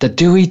the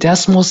Dewey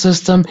Decimal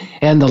System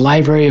and the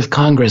Library of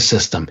Congress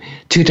system.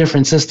 2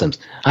 different systems.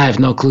 I have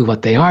no clue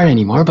what they are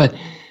anymore, but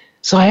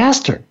so I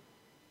asked her,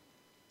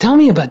 tell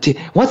me about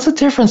what's the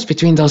difference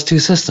between those 2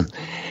 systems?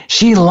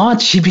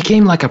 She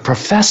became like a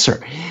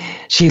professor.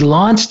 She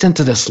launched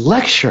into this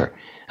lecture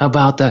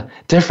about the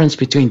difference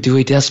between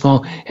Dewey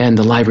Decimal and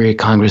the Library of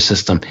Congress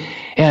system.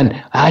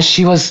 And as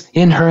she was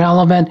in her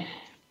element,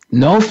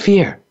 no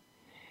fear.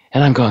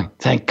 And I'm going,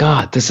 thank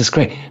God, this is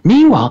great.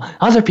 Meanwhile,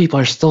 other people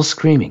are still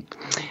screaming.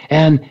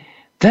 And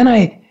then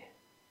I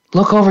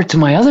look over to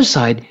my other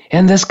side,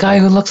 and this guy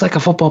who looks like a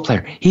football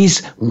player,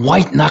 he's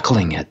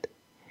white-knuckling it.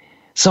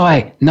 So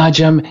I nudge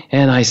him,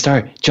 and I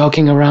start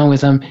joking around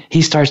with him.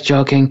 He starts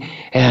joking,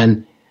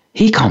 and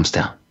he calms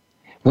down.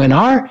 When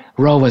our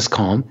row was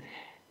calm,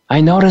 I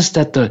noticed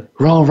that the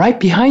row right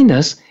behind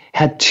us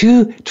had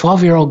 2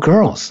 12-year-old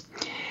girls.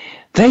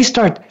 They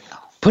start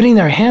putting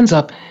their hands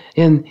up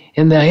in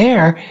the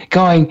air,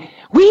 going,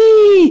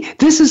 wee,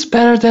 this is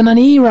better than an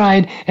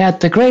E-ride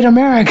at the Great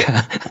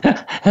America.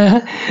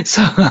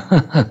 So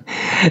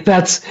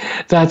that's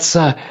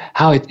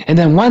how it, and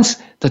then once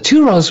the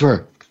 2 rows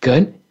were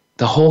good,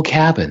 the whole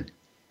cabin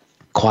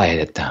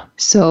quieted down.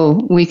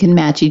 So we can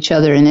match each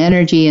other in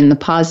energy, in the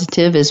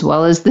positive as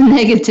well as the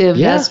negative,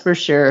 that's for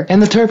sure.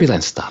 And the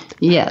turbulence stopped.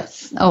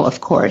 Yes. Oh,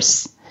 of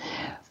course.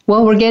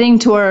 Well, we're getting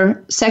to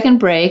our second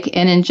break,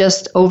 and in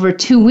just over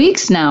 2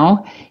 weeks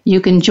now,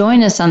 you can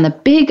join us on the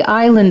big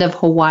island of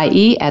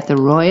Hawaii at the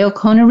Royal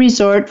Kona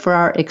Resort for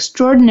our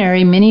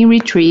extraordinary mini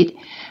retreat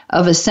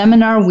of a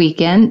seminar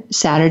weekend,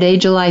 Saturday,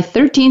 July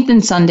 13th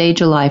and Sunday,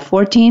 July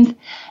 14th,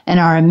 and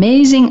our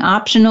amazing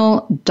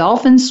optional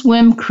dolphin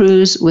swim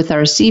cruise with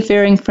our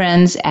seafaring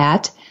friends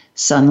at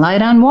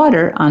Sunlight on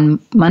Water on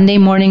Monday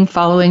morning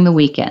following the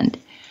weekend.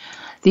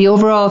 The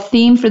overall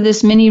theme for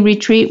this mini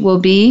retreat will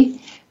be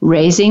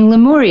Raising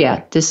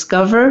Lemuria,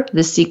 Discover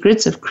the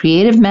Secrets of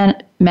Creative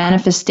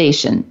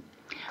Manifestation.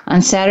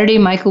 On Saturday,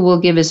 Michael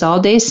will give his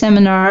all-day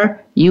seminar,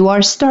 You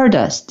Are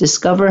Stardust,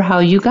 Discover How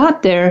You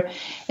Got There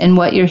and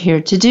What You're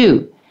Here to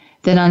Do.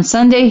 Then on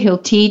Sunday, he'll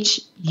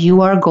teach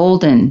You Are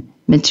Golden,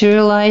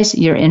 Materialize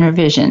Your Inner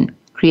Vision,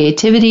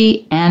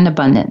 Creativity and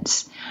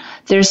Abundance.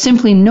 There's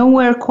simply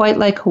nowhere quite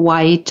like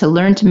Hawaii to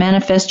learn to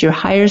manifest your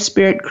higher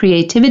spirit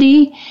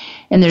creativity,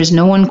 and there's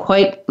no one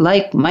quite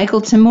like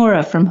Michael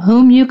Tamura from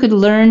whom you could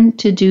learn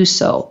to do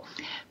so.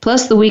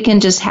 Plus, the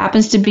weekend just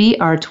happens to be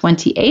our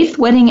 28th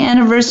wedding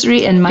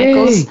anniversary and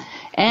Michael's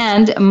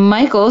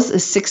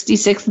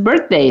 66th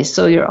birthday,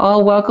 so you're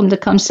all welcome to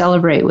come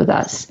celebrate with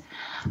us.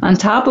 On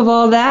top of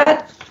all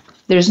that,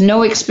 there's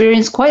no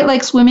experience quite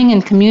like swimming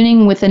and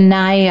communing with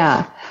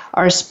Anaya,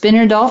 our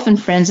spinner dolphin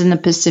friends in the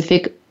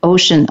Pacific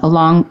Ocean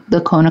along the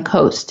Kona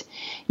coast.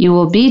 You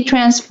will be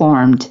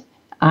transformed.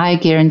 I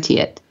guarantee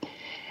it.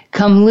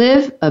 Come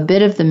live a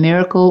bit of the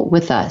miracle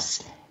with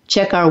us.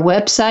 Check our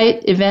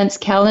website events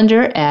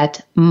calendar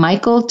at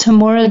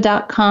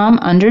michaeltamura.com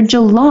under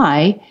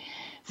July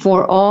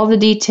for all the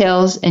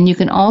details, and you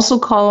can also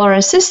call our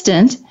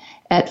assistant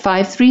at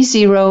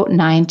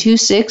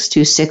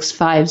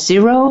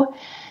 530-926-2650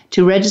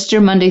 to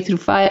register Monday through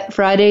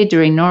Friday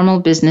during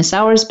normal business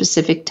hours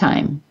Pacific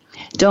time.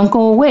 Don't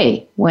go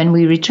away. When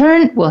we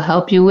return, we'll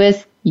help you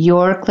with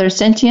your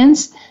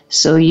clairsentience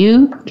so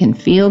you can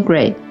feel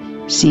great.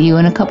 See you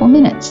in a couple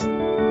minutes.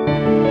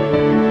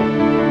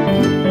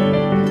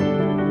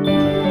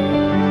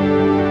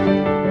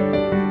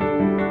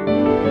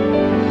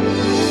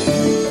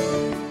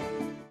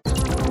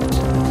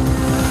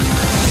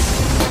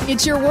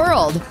 It's your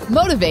world.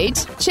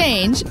 Motivate,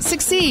 change,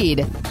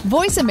 succeed.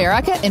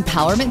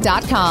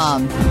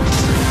 VoiceAmericaEmpowerment.com.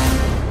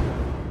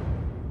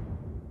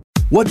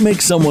 What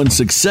makes someone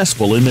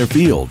successful in their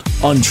field?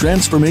 On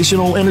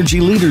Transformational Energy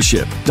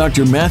Leadership,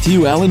 Dr.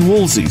 Matthew Allen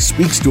Woolsey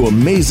speaks to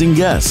amazing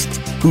guests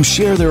who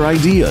share their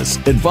ideas,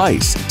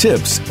 advice,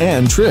 tips,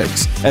 and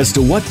tricks as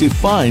to what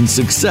defines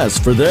success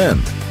for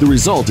them. The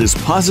result is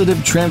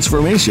positive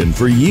transformation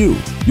for you.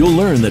 You'll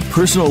learn that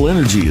personal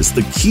energy is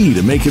the key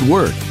to make it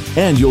work.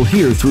 And you'll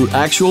hear through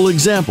actual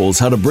examples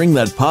how to bring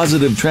that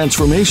positive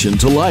transformation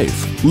to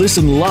life.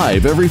 Listen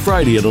live every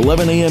Friday at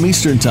 11 a.m.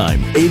 Eastern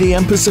Time, 8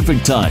 a.m.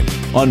 Pacific Time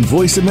on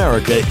Voice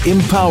America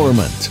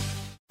Empowerment.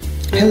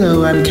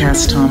 Hello, I'm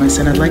Cass Thomas,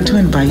 and I'd like to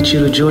invite you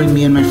to join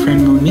me and my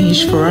friend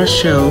Monish for our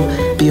show,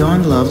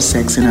 Beyond Love,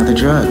 Sex, and Other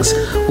Drugs.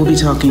 We'll be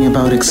talking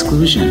about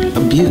exclusion,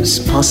 abuse,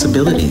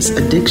 possibilities,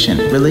 addiction,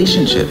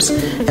 relationships,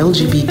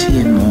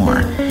 LGBT, and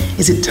more.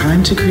 Is it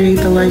time to create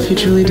the life you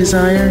truly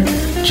desire?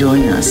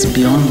 Join us,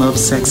 Beyond Love,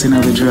 Sex, and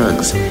Other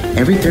Drugs,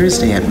 every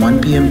Thursday at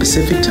 1 p.m.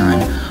 Pacific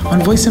Time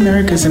on Voice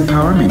America's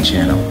Empowerment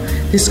Channel.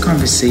 This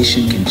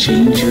conversation can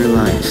change your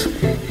life.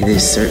 It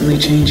is certainly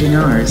changing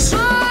ours.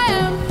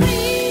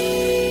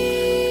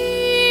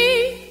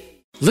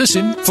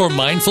 Listen for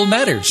Mindful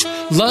Matters,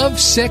 Love,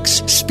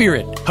 Sex,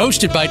 Spirit,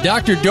 hosted by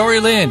Dr. Dory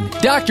Lynn.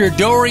 Dr.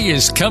 Dory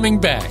is coming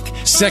back,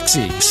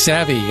 sexy,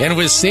 savvy, and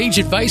with sage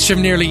advice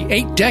from nearly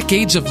 8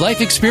 decades of life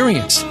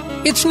experience.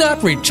 It's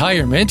not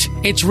retirement,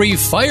 it's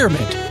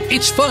refirement.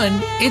 It's fun,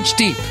 it's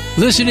deep.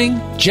 Listening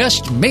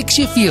just makes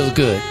you feel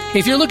good.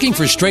 If you're looking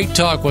for straight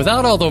talk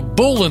without all the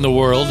bull in the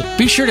world,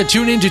 be sure to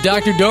tune in to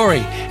Dr.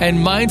 Dory and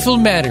Mindful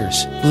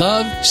Matters,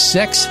 Love,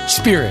 Sex,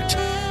 Spirit.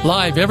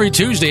 Live every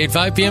Tuesday at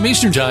 5 p.m.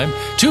 Eastern Time,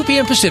 2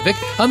 p.m. Pacific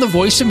on the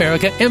Voice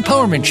America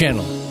Empowerment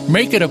Channel.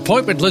 Make an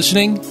appointment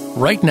listening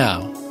right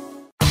now.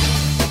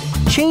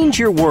 Change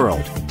your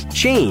world.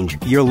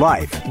 Change your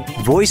life.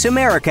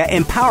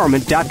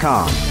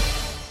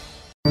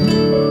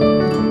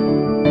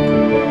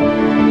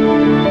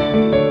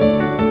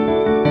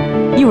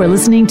 VoiceAmericaEmpowerment.com. You are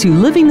listening to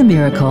Living the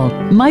Miracle.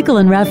 Michael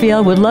and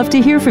Raphaelle would love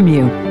to hear from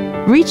you.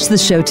 Reach the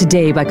show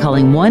today by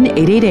calling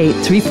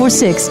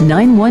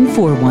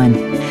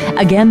 1-888-346-9141.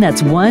 Again,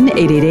 that's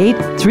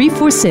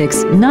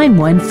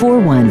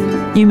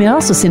 1-888-346-9141. You may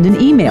also send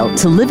an email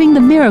to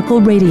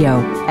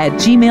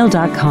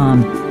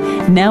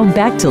livingthemiracleradio@gmail.com. Now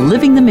back to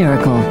Living the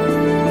Miracle.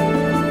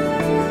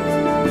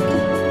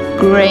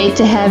 Great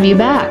to have you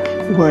back.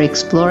 We're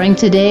exploring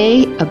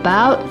today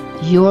about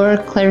your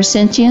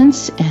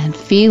clairsentience and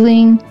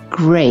feeling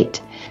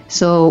great.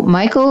 So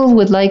Michael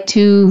would like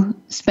to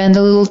spend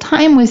a little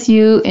time with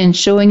you in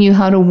showing you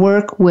how to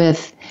work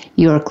with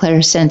your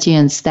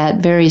clairsentience,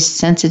 that very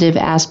sensitive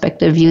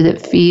aspect of you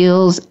that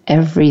feels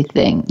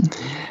everything.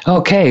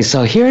 Okay,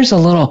 so here's a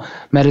little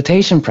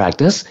meditation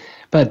practice,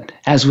 but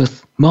as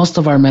with most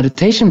of our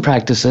meditation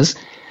practices,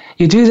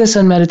 you do this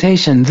in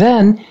meditation.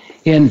 Then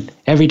in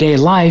everyday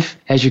life,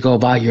 as you go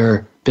about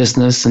your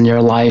business and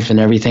your life and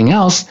everything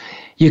else,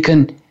 you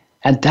can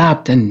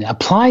adapt and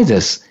apply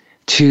this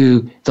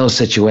to those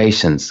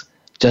situations,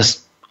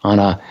 just on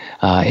a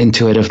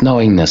intuitive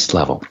knowingness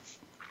level.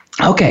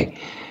 Okay,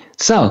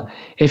 so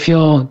if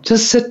you'll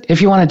just sit,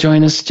 if you want to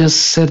join us,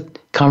 just sit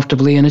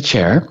comfortably in a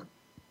chair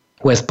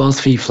with both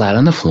feet flat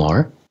on the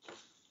floor,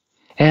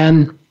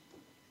 and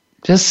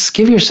just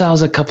give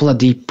yourselves a couple of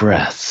deep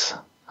breaths.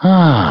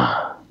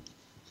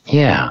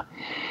 Yeah,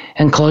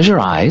 and close your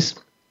eyes.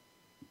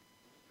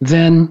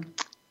 Then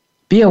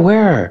be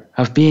aware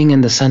of being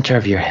in the center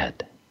of your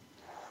head,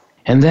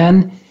 and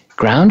then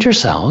ground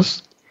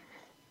yourselves.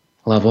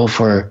 Level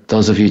for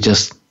those of you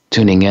just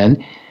tuning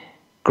in,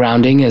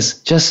 grounding is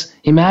just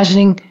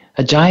imagining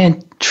a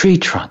giant tree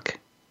trunk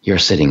you're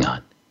sitting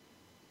on.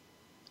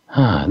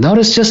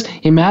 Notice just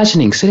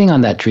imagining sitting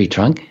on that tree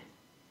trunk,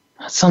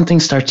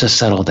 something starts to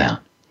settle down.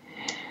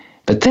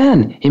 But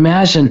then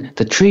imagine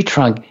the tree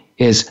trunk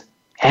is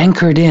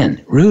anchored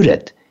in,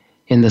 rooted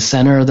in the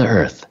center of the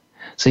earth.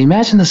 So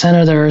imagine the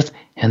center of the earth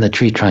and the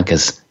tree trunk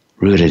is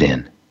rooted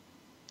in.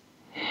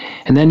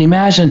 And then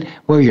imagine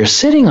where you're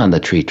sitting on the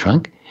tree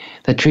trunk.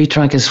 The tree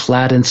trunk is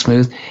flat and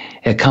smooth.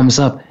 It comes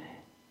up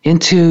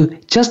into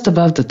just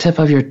above the tip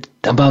of your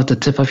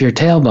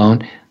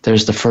tailbone.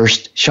 There's the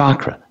first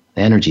chakra,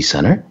 the energy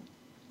center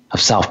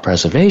of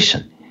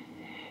self-preservation.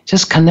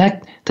 Just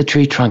connect the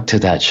tree trunk to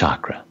that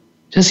chakra.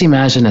 Just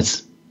imagine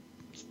it's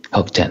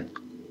hooked in.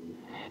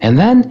 And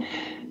then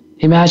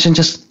imagine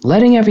just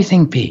letting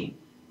everything be,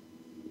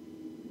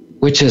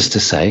 which is to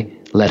say,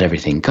 let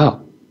everything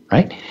go,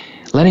 right?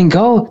 Letting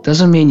go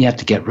doesn't mean you have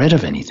to get rid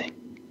of anything.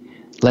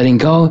 Letting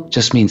go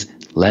just means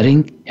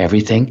letting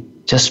everything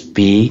just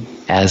be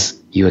as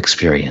you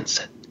experience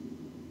it.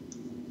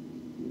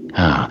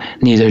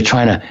 Neither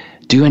trying to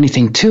do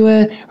anything to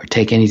it or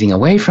take anything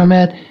away from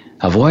it,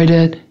 avoid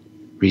it,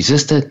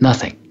 resist it,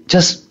 nothing.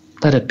 Just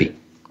let it be.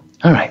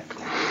 All right.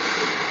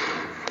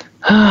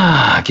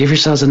 Give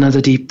yourselves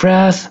another deep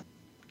breath.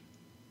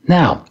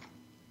 Now,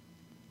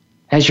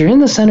 as you're in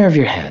the center of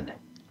your head,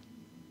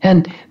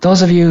 and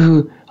those of you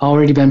who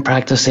already been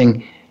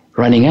practicing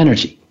running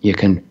energy, you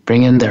can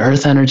bring in the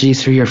earth energy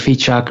through your feet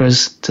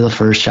chakras to the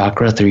first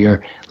chakra through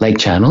your leg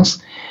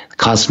channels, the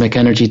cosmic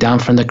energy down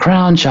from the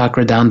crown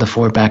chakra down the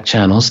 4 back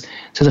channels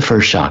to the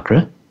first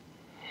chakra,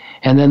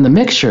 and then the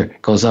mixture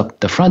goes up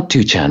the front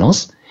 2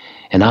 channels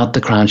and out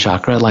the crown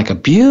chakra like a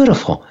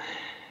beautiful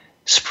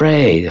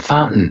spray, a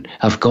fountain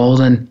of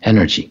golden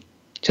energy,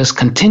 just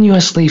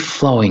continuously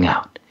flowing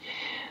out.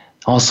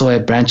 Also,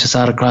 it branches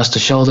out across the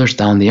shoulders,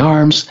 down the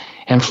arms,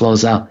 and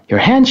flows out your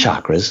hand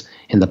chakras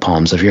in the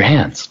palms of your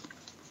hands.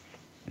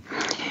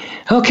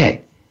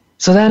 Okay,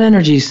 so that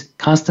energy is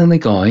constantly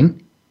going,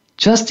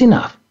 just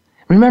enough.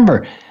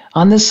 Remember,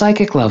 on this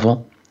psychic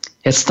level,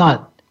 it's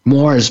not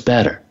more is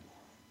better.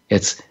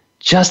 It's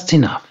just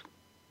enough.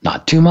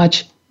 Not too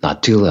much,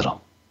 not too little.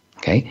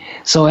 Okay?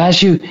 So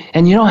you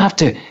don't have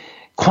to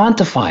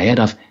quantify it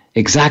of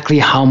exactly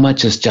how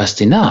much is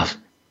just enough.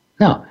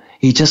 No,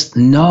 you just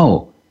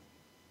know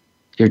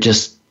you're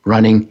just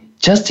running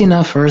just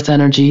enough earth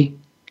energy,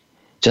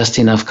 just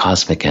enough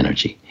cosmic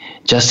energy,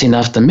 just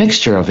enough the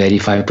mixture of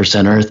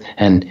 85% earth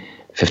and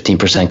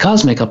 15%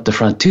 cosmic up the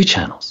front 2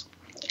 channels.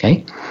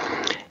 Okay?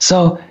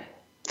 So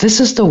this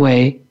is the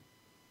way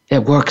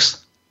it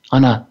works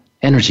on an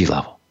energy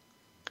level.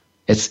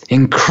 It's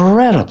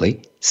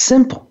incredibly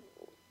simple.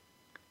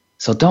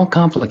 So don't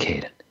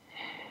complicate it.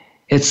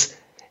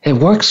 It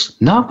works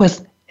not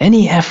with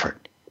any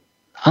effort,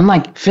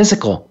 unlike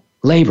physical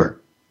labor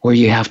where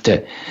you have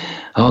to,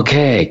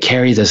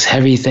 carry this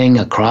heavy thing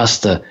across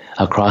the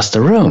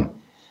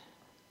room.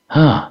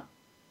 No,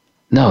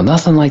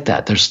 nothing like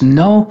that. There's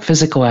no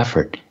physical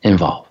effort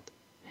involved.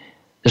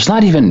 There's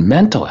not even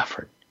mental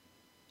effort.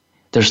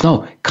 There's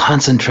no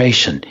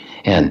concentration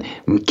and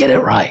get it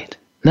right.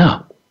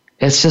 No,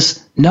 it's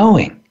just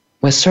knowing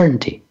with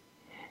certainty.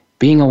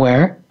 Being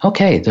aware,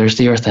 there's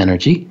the earth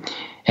energy,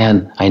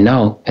 and I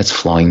know it's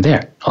flowing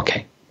there.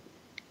 Okay.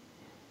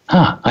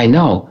 I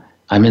know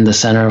I'm in the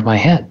center of my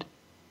head.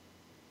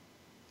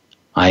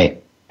 I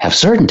have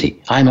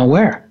certainty. I'm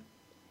aware.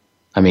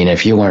 I mean,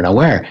 if you weren't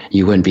aware,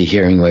 you wouldn't be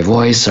hearing my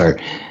voice or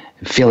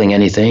feeling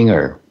anything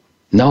or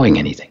knowing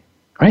anything,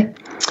 right?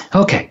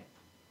 Okay.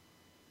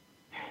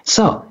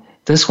 So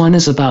this one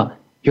is about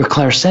your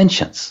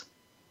clairsentience,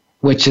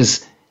 which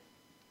is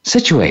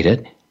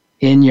situated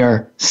in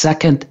your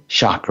second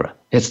chakra.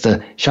 It's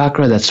the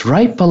chakra that's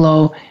right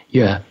below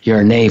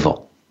your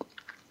navel.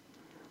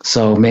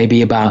 So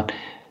maybe about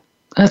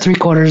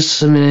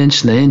 3/4 of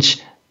an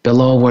inch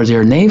below where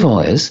your navel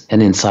is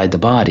and inside the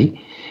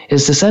body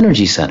is this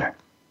energy center.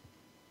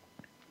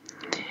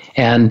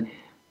 And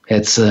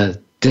it's a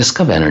disk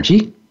of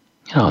energy,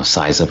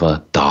 size of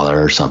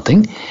 $1 or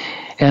something.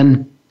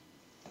 And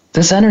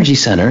this energy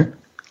center,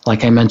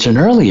 like I mentioned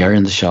earlier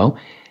in the show,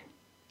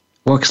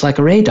 works like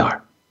a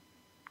radar.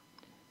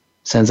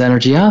 Sends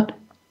energy out,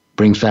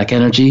 brings back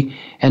energy,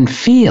 and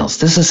feels.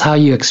 This is how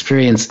you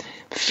experience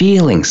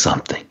feeling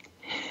something.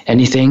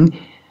 Anything,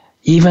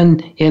 even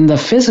in the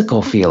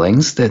physical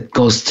feelings that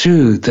goes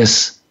through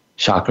this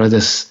chakra,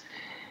 this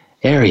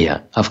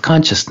area of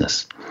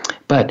consciousness.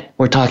 But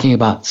we're talking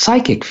about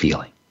psychic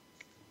feeling.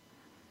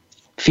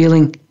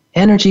 Feeling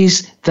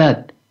energies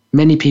that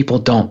many people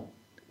don't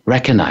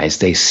recognize,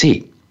 they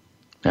see.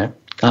 Right?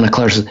 On a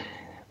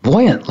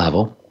clairvoyant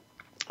level,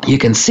 you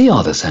can see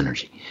all this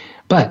energy.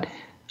 But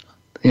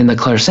in the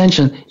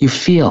clairsentient, you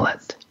feel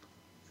it.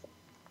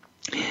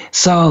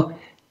 So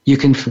you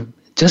can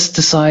just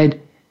decide,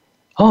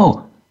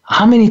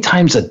 how many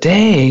times a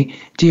day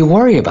do you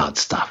worry about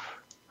stuff,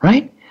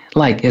 right?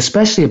 Like,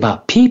 especially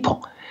about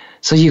people.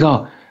 So you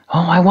go,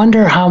 I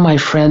wonder how my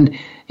friend,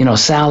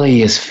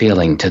 Sally is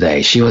feeling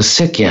today. She was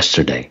sick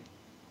yesterday.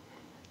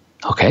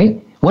 Okay,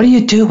 what do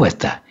you do with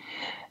that?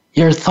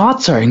 Your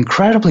thoughts are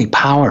incredibly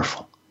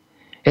powerful.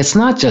 It's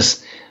not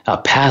just a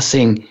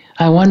passing,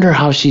 I wonder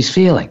how she's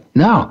feeling.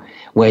 No,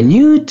 when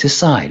you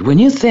decide, when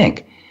you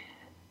think,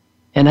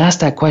 and ask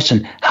that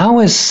question, how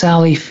is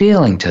Sally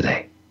feeling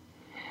today?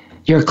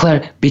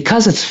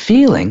 Because it's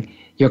feeling,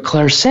 your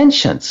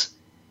clairsentience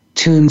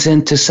tunes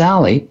into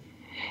Sally,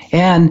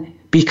 and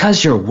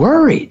because you're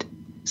worried.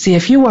 See,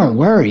 if you weren't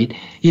worried,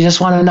 you just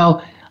want to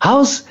know,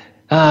 how's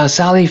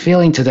Sally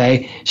feeling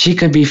today? She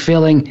could be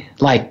feeling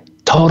like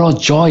total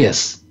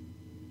joyous,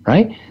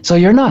 right? So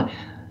you're not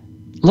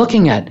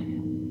looking at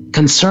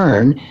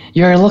concern,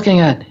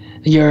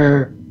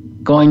 you're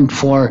going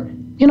for,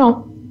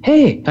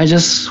 hey, I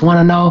just want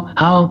to know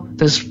how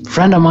this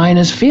friend of mine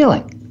is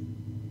feeling.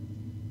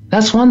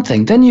 That's one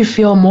thing. Then you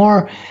feel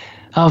more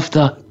of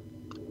the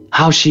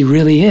how she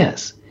really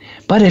is.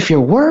 But if you're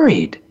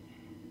worried,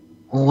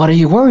 well, what are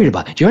you worried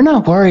about? You're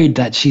not worried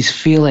that she's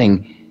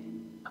feeling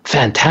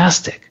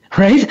fantastic,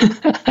 right?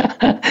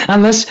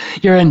 Unless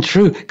you're in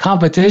true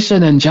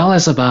competition and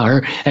jealous about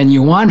her and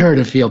you want her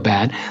to feel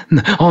bad.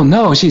 Oh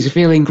no, she's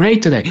feeling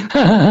great today.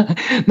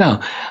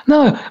 No,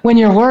 when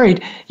you're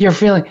worried, you're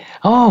feeling,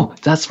 oh,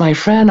 that's my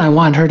friend. I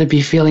want her to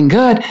be feeling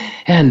good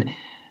and,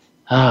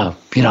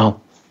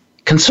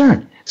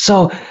 concerned.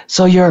 So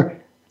your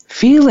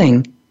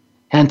feeling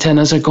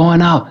antennas are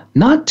going out,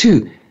 not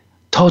to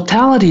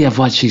totality of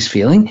what she's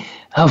feeling,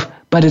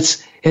 but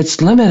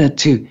it's limited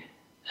to,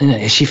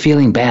 is she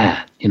feeling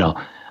bad?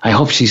 I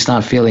hope she's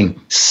not feeling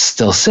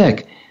still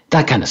sick,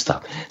 that kind of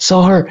stuff.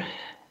 So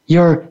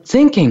your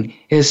thinking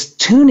is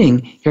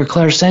tuning your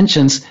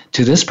clairsentience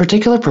to this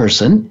particular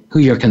person who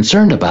you're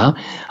concerned about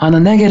on a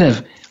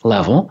negative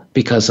level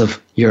because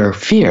of your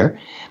fear,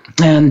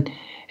 and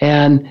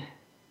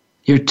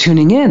you're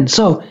tuning in.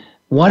 So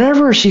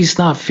whatever she's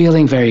not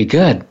feeling very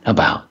good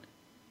about,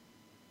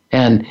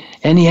 and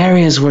any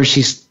areas where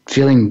she's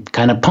feeling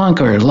kind of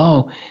punk or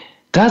low,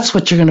 that's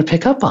what you're going to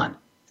pick up on.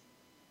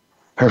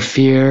 Her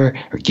fear,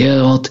 her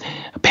guilt,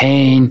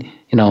 pain,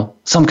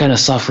 some kind of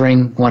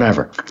suffering,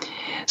 whatever.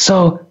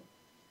 So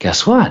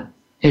guess what?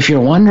 If you're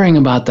wondering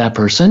about that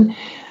person,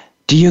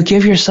 do you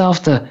give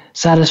yourself the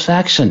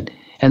satisfaction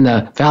and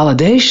the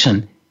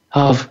validation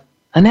of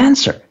an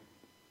answer?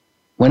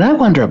 When I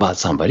wonder about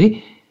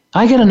somebody,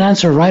 I get an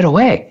answer right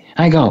away.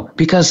 I go,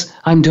 because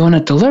I'm doing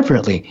it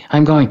deliberately.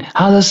 I'm going,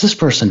 how does this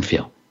person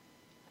feel?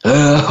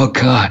 Oh,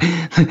 God,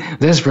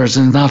 this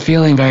person's not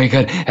feeling very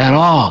good at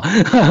all.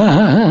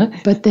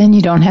 But then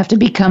you don't have to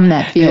become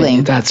that feeling.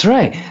 Yeah, that's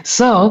right.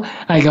 So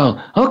I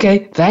go,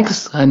 okay,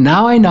 thanks.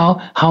 Now I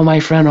know how my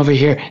friend over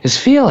here is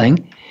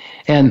feeling,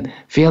 and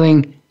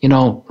feeling,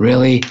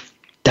 really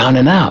down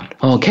and out.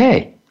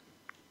 Okay.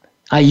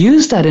 I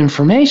use that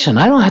information.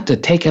 I don't have to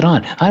take it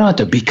on. I don't have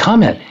to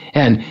become it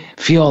and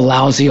feel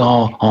lousy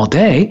all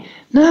day.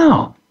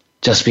 No,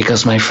 just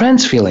because my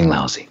friend's feeling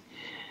lousy.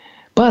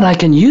 But I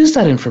can use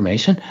that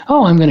information.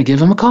 Oh, I'm going to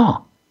give him a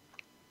call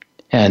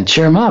and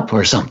cheer him up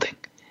or something.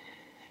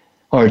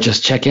 Or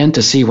just check in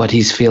to see what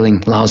he's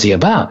feeling lousy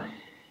about.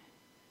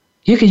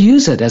 You could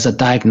use it as a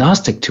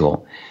diagnostic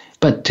tool.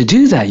 But to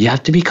do that, you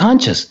have to be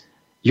conscious.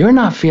 You're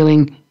not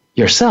feeling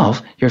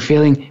yourself. You're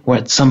feeling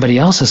what somebody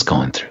else is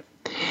going through.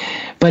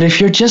 But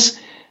if you're just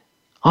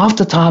off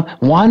the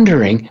top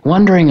wondering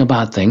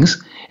about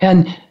things,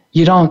 and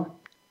you don't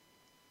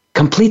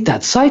complete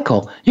that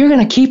cycle, you're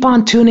going to keep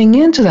on tuning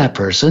into that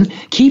person,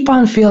 keep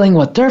on feeling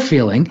what they're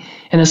feeling,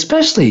 and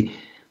especially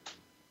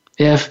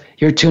if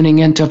you're tuning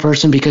into a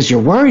person because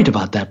you're worried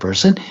about that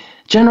person,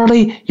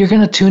 generally you're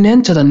going to tune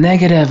into the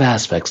negative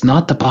aspects,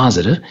 not the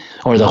positive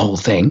or the whole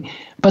thing,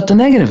 but the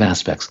negative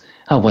aspects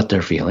of what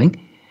they're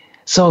feeling.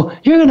 So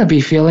you're going to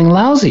be feeling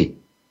lousy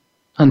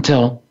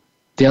until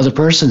the other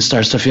person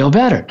starts to feel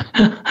better.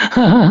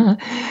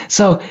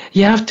 So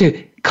you have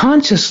to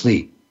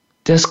consciously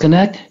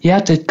disconnect. You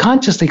have to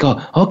consciously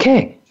go,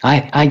 okay,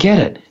 I get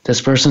it.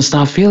 This person's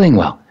not feeling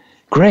well.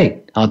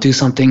 Great. I'll do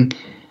something,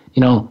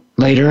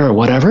 later or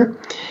whatever.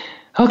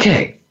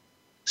 Okay.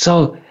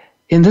 So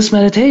in this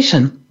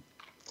meditation,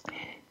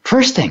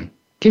 first thing,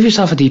 give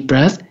yourself a deep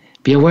breath.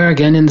 Be aware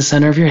again in the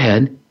center of your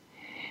head. And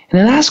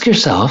then ask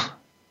yourself,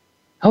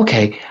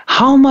 okay,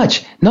 how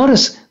much?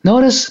 Notice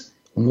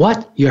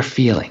what you're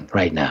feeling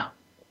right now.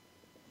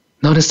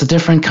 Notice the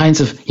different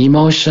kinds of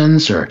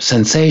emotions or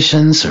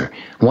sensations or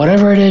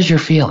whatever it is you're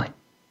feeling.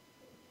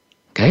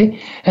 Okay?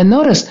 And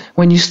notice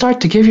when you start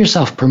to give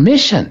yourself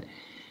permission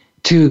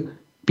to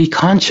be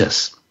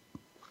conscious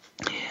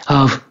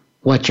of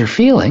what you're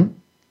feeling,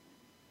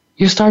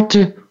 you start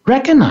to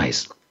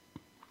recognize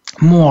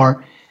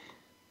more,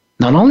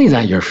 not only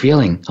that you're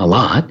feeling a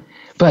lot,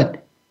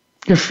 but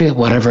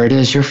whatever it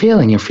is you're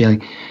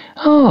feeling,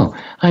 oh,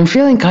 I'm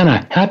feeling kind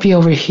of happy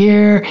over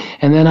here,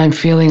 and then I'm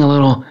feeling a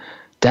little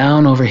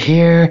down over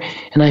here,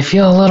 and I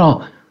feel a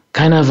little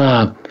kind of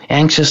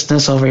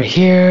anxiousness over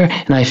here,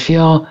 and I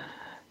feel,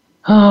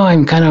 oh,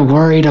 I'm kind of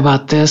worried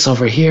about this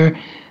over here.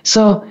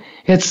 So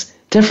it's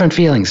different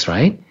feelings,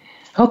 right?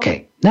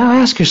 Okay, now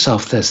ask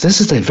yourself this.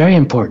 This is very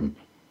important.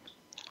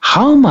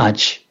 How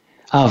much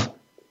of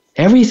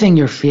everything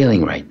you're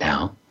feeling right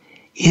now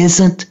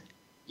isn't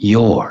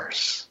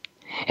yours?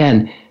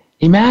 And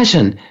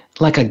imagine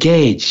like a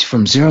gauge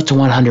from 0 to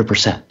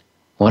 100%,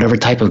 whatever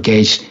type of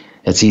gauge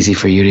it's easy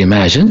for you to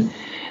imagine,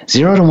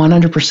 0 to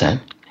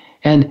 100%,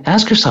 and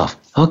ask yourself,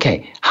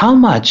 okay, how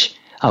much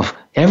of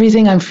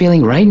everything I'm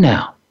feeling right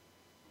now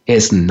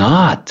is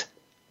not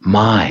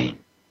mine?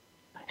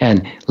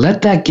 And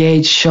let that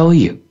gauge show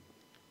you.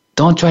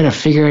 Don't try to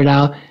figure it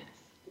out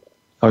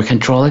or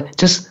control it.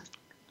 Just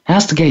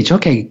ask the gauge,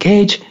 okay,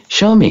 gauge,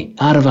 show me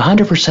out of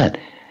 100%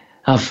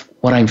 of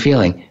what I'm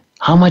feeling,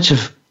 how much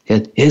of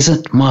it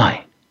isn't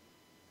mine?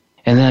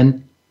 And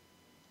then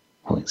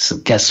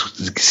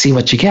see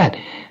what you get.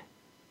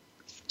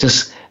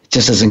 Just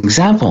as an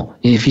example,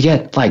 if you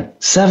get like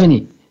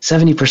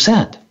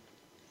 70%,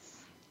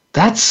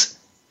 that's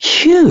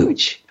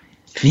huge.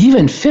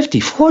 even 50,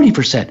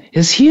 40%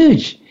 is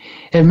huge.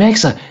 It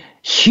makes a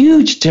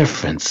huge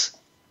difference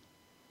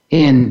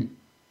in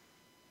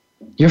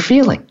your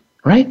feeling,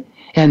 right?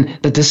 And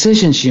the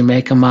decisions you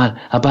make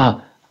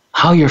about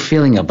how you're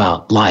feeling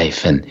about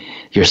life and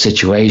your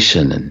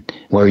situation and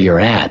where you're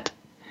at.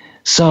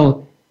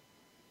 So,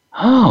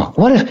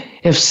 what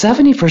if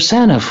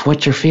 70% of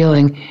what you're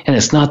feeling, and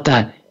it's not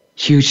that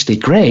hugely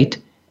great,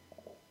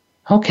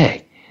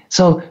 okay,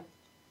 so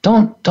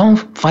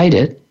don't fight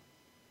it.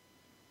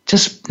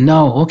 Just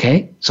know,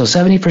 okay, so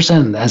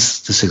 70%,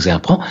 that's this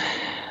example,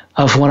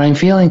 of what I'm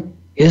feeling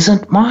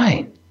isn't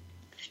mine.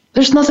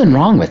 There's nothing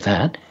wrong with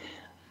that,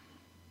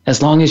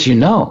 as long as you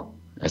know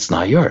it's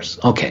not yours.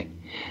 Okay,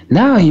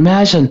 now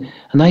imagine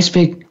a nice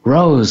big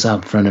rose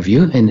out in front of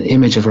you, an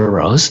image of a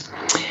rose,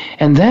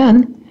 and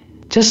then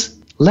just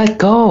let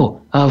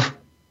go of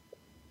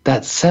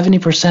that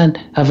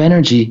 70% of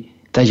energy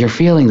that you're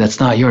feeling that's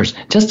not yours.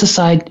 Just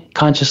decide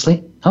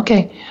consciously,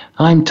 okay,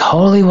 I'm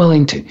totally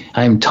willing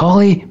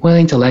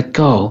to let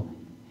go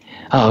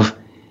of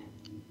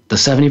the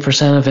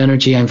 70% of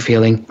energy I'm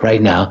feeling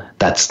right now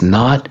that's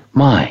not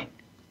mine.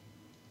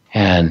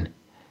 And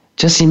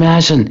just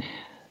imagine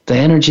the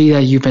energy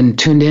that you've been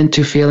tuned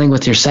into feeling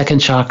with your second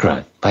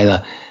chakra by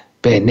the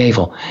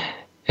navel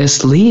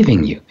is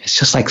leaving you. It's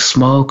just like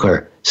smoke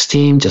or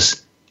steam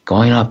just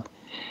going up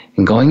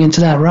and going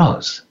into that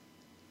rose.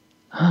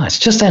 It's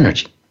just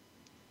energy.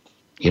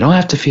 You don't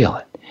have to feel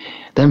it.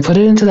 Then put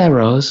it into that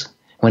rose.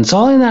 When it's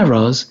all in that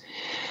rose,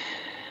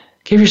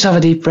 give yourself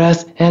a deep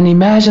breath and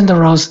imagine the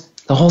rose,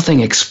 the whole thing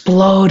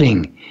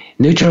exploding,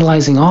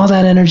 neutralizing all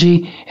that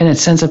energy, and it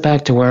sends it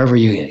back to wherever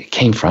you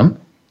came from.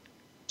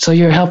 So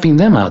you're helping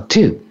them out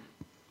too.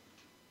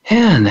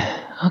 And,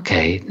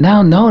 okay,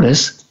 now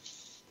notice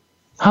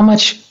how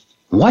much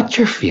what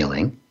you're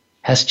feeling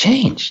has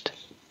changed.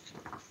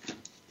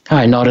 All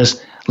right,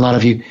 notice a lot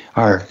of you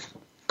are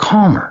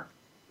calmer,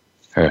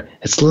 or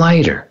it's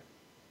lighter,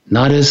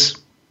 not as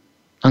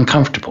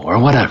uncomfortable or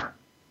whatever,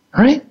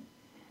 all right?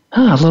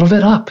 A little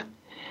bit up.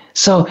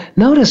 So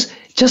notice,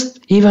 just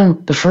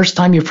even the first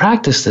time you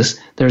practice this,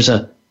 there's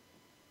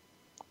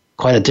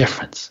quite a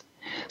difference.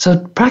 So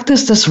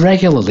practice this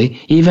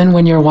regularly, even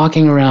when you're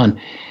walking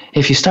around.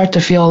 If you start to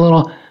feel a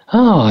little,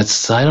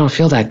 I don't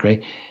feel that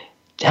great,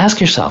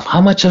 ask yourself, how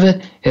much of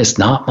it is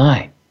not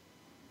mine?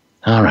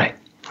 All right.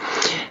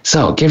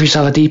 So give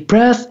yourself a deep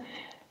breath,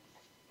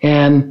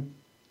 and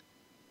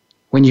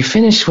when you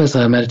finish with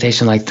a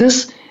meditation like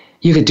this,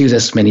 you could do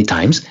this many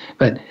times,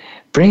 but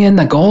bring in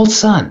the gold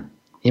sun.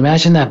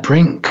 Imagine that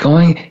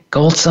going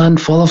gold sun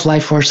full of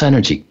life force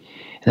energy,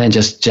 and then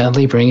just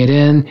gently bring it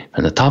in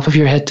from the top of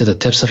your head to the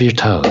tips of your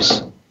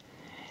toes.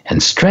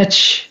 And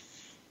stretch,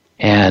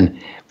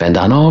 and bend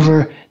on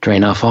over,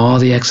 drain off all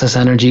the excess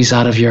energies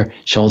out of your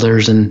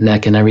shoulders and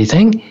neck and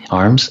everything,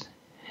 arms.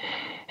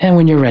 And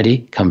when you're ready,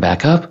 come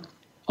back up,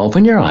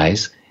 open your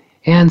eyes,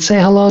 and say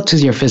hello to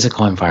your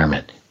physical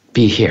environment.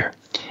 Be here.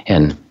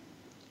 And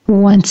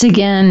once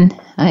again,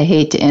 I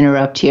hate to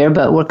interrupt here,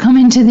 but we're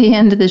coming to the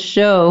end of the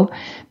show.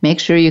 Make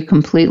sure you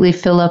completely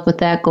fill up with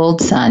that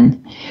gold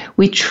sun.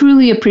 We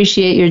truly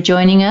appreciate your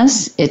joining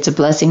us. It's a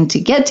blessing to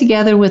get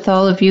together with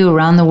all of you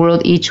around the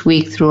world each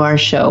week through our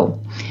show.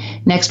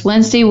 Next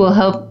Wednesday, we'll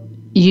help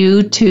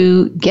you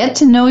to get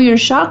to know your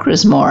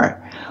chakras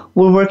more.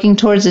 We're working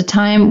towards a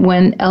time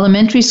when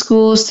elementary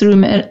schools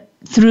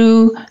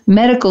through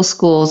medical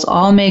schools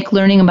all make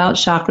learning about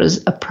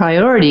chakras a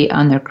priority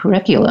on their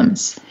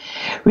curriculums.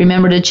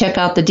 Remember to check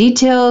out the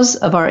details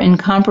of our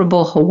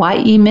incomparable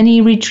Hawaii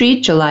mini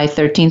retreat, July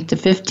 13th to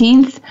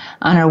 15th,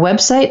 on our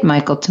website,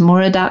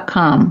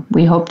 michaeltamura.com.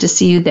 We hope to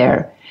see you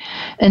there.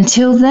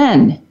 Until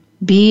then,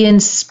 be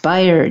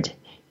inspired,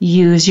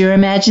 use your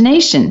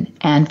imagination,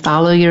 and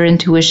follow your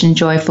intuition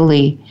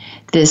joyfully.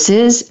 This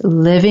is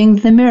Living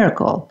the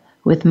Miracle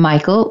with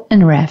Michael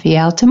and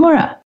Raphaelle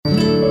Tamura.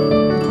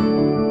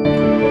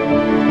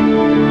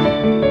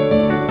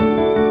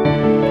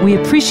 We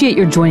appreciate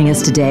your joining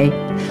us today.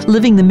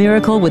 Living the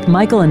Miracle with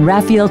Michael and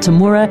Raphaelle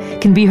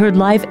Tamura can be heard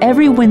live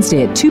every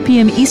Wednesday at 2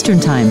 p.m. Eastern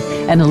Time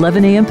and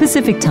 11 a.m.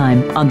 Pacific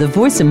Time on the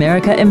Voice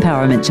America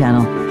Empowerment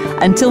Channel.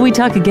 Until we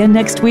talk again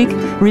next week,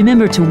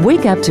 remember to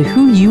wake up to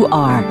who you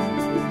are.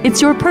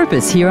 It's your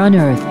purpose here on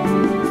Earth.